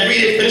it. Go ahead,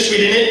 read it. Finish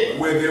reading it.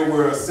 Where they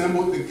were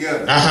assembled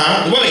together.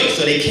 Wait,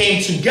 so they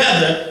came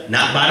together,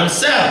 not by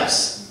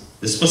themselves.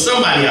 This is for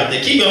somebody out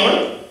there. Keep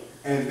going.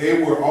 And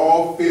they were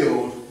all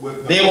filled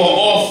with They were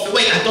all,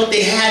 wait, I thought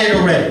they had it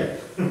already.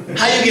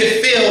 How you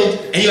get filled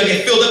and you're going to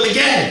get filled up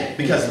again?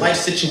 Because life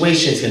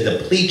situations can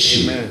deplete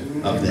you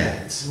of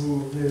that.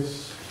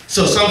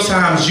 So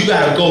sometimes you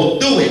got to go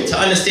through it to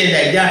understand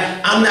that,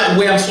 God, I'm not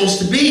where I'm supposed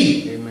to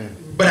be.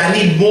 But I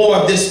need more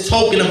of this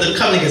token of the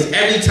covenant, because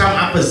every time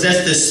I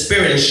possess this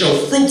spirit and show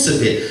fruits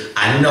of it,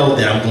 I know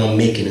that I'm going to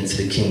make it into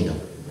the kingdom.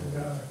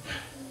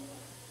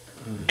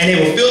 And they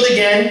were filled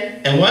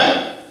again, and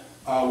what?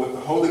 With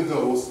the Holy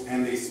Ghost,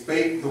 and they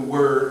spake the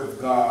word of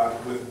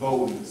God with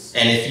boldness.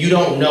 And if you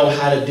don't know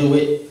how to do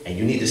it, and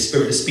you need the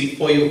Spirit to speak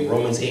for you,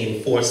 Romans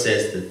 8:4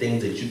 says the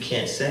things that you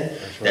can't say,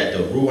 that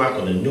the Ruach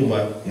or the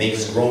Pneuma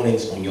makes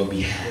groanings on your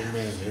behalf.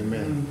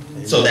 Amen.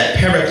 So that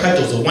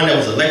Paracletos, the one that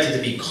was elected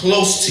to be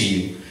close to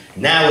you,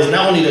 now is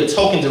not only the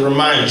token to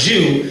remind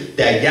you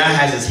that Yah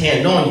has his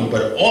hand on you,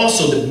 but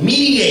also to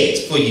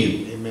mediate for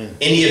you. In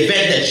the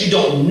event that you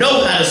don't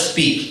know how to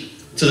speak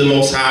to the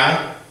Most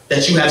High,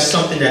 that you have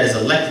something that is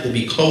elected to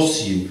be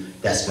close to you,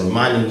 that's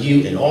reminding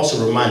you and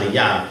also reminding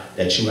Yah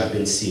that you have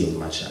been sealed,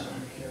 my child.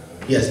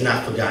 He has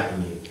not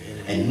forgotten you.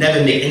 And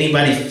never make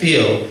anybody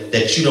feel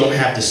that you don't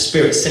have the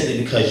Spirit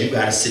simply because you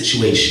got a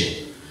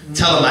situation.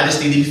 Tell them, I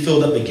just need to be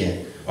filled up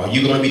again. Are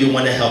you going to be the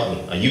one to help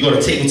me? Are you going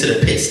to take me to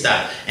the pit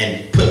stop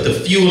and put the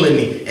fuel in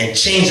me and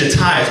change the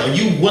tires? Are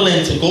you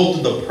willing to go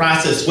through the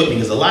process with me?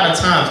 Because a lot of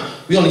times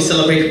we only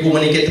celebrate people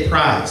when they get the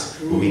prize,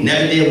 but we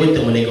never there with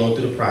them when they're going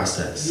through the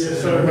process.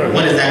 Yes, sir.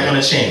 When is that going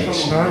to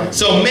change?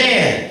 So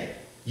man,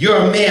 you're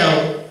a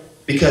male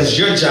because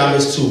your job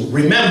is to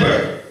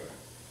remember.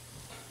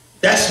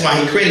 That's why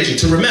he created you,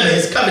 to remember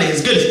his covenant,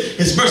 his goodness,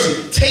 his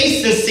mercy.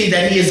 Taste and see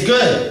that he is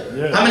good.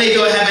 Yeah. How many of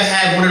you haven't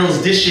had one of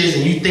those dishes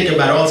and you think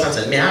about it all the time,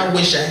 like, man, I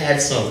wish I had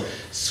some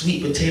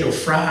sweet potato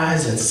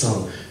fries and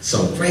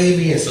some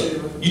gravy and some.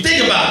 You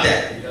think about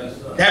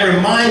that. That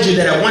reminds you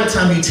that at one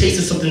time you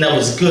tasted something that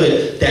was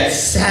good, that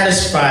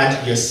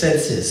satisfied your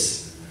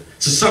senses.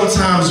 So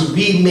sometimes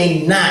we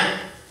may not,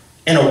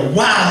 in a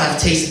while,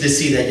 have tasted to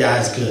see that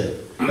God is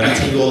good. But I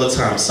tell you all the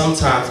time,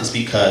 sometimes it's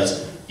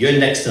because you're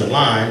next in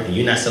line and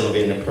you're not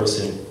celebrating the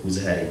person who's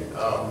ahead of you.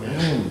 Oh,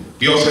 man.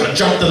 You're always trying to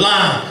jump the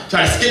line,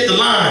 try to skip the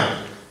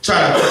line,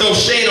 try to throw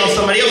shade on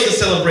somebody else's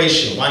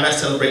celebration. Why not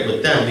celebrate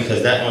with them?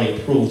 Because that only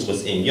proves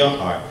what's in your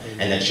heart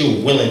and that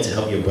you're willing to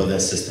help your brother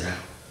and sister out.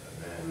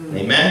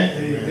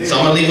 Amen? Amen. So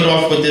I'm going to leave it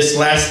off with this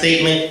last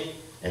statement.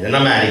 and then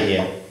I'm out of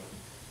here.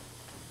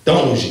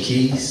 Don't lose your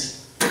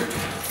keys.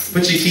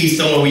 Put your keys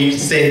somewhere where you can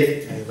save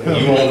it.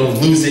 You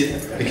won't lose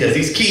it, because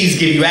these keys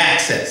give you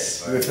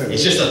access.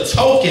 It's just a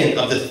token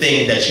of the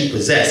thing that you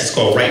possess. It's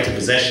called right to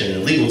possession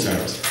in legal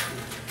terms.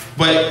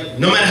 But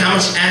no matter how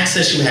much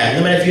access you have,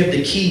 no matter if you have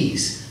the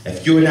keys,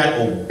 if you're not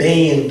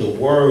obeying the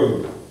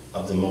word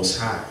of the Most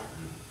High,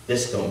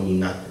 this don't mean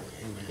nothing.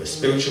 The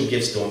spiritual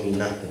gifts don't mean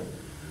nothing.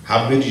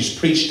 How good you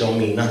preach don't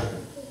mean nothing.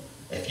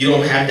 If you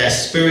don't have that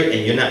spirit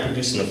and you're not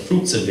producing the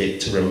fruits of it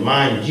to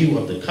remind you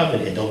of the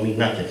covenant, it don't mean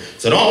nothing.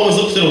 So don't always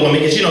look to the woman,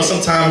 because you know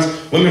sometimes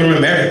women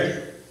remember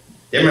everything.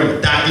 They remember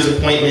doctor's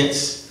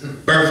appointments,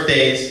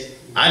 birthdays.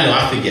 I know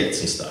I forget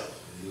some stuff.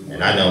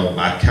 And I know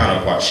my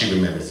counterpart, she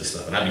remembers the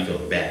stuff, and I be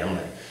feeling bad. I'm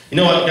like, you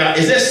know what, God,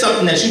 is there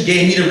something that you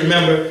gave me to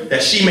remember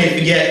that she may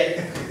forget?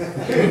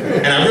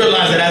 And I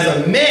realized that as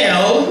a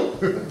male,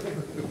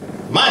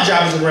 my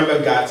job is to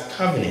remember God's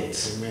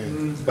covenant.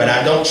 But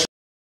I don't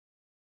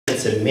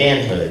into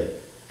manhood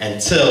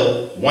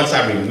until once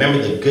I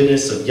remember the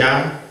goodness of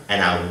Yah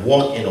and I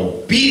walk in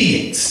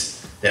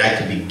obedience, that I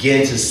can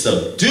begin to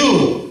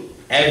subdue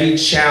every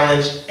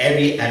challenge,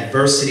 every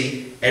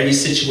adversity, every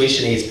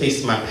situation that He's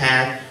placed in my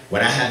path.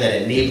 When I have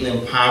that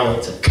enabling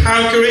power to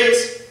conquer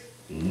it,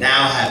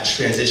 now I have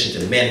transitioned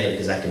to manhood,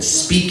 because I can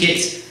speak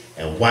it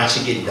and watch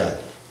it get done.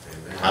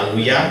 Amen.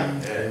 Hallelujah.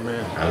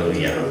 Amen.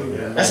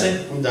 Hallelujah. That's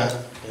it. I'm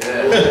done.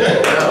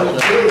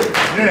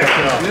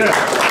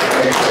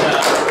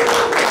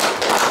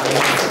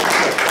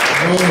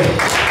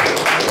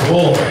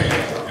 Oh,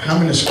 boy. How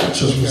many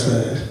scriptures was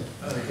that?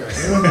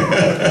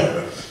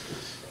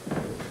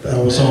 That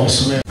was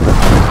awesome.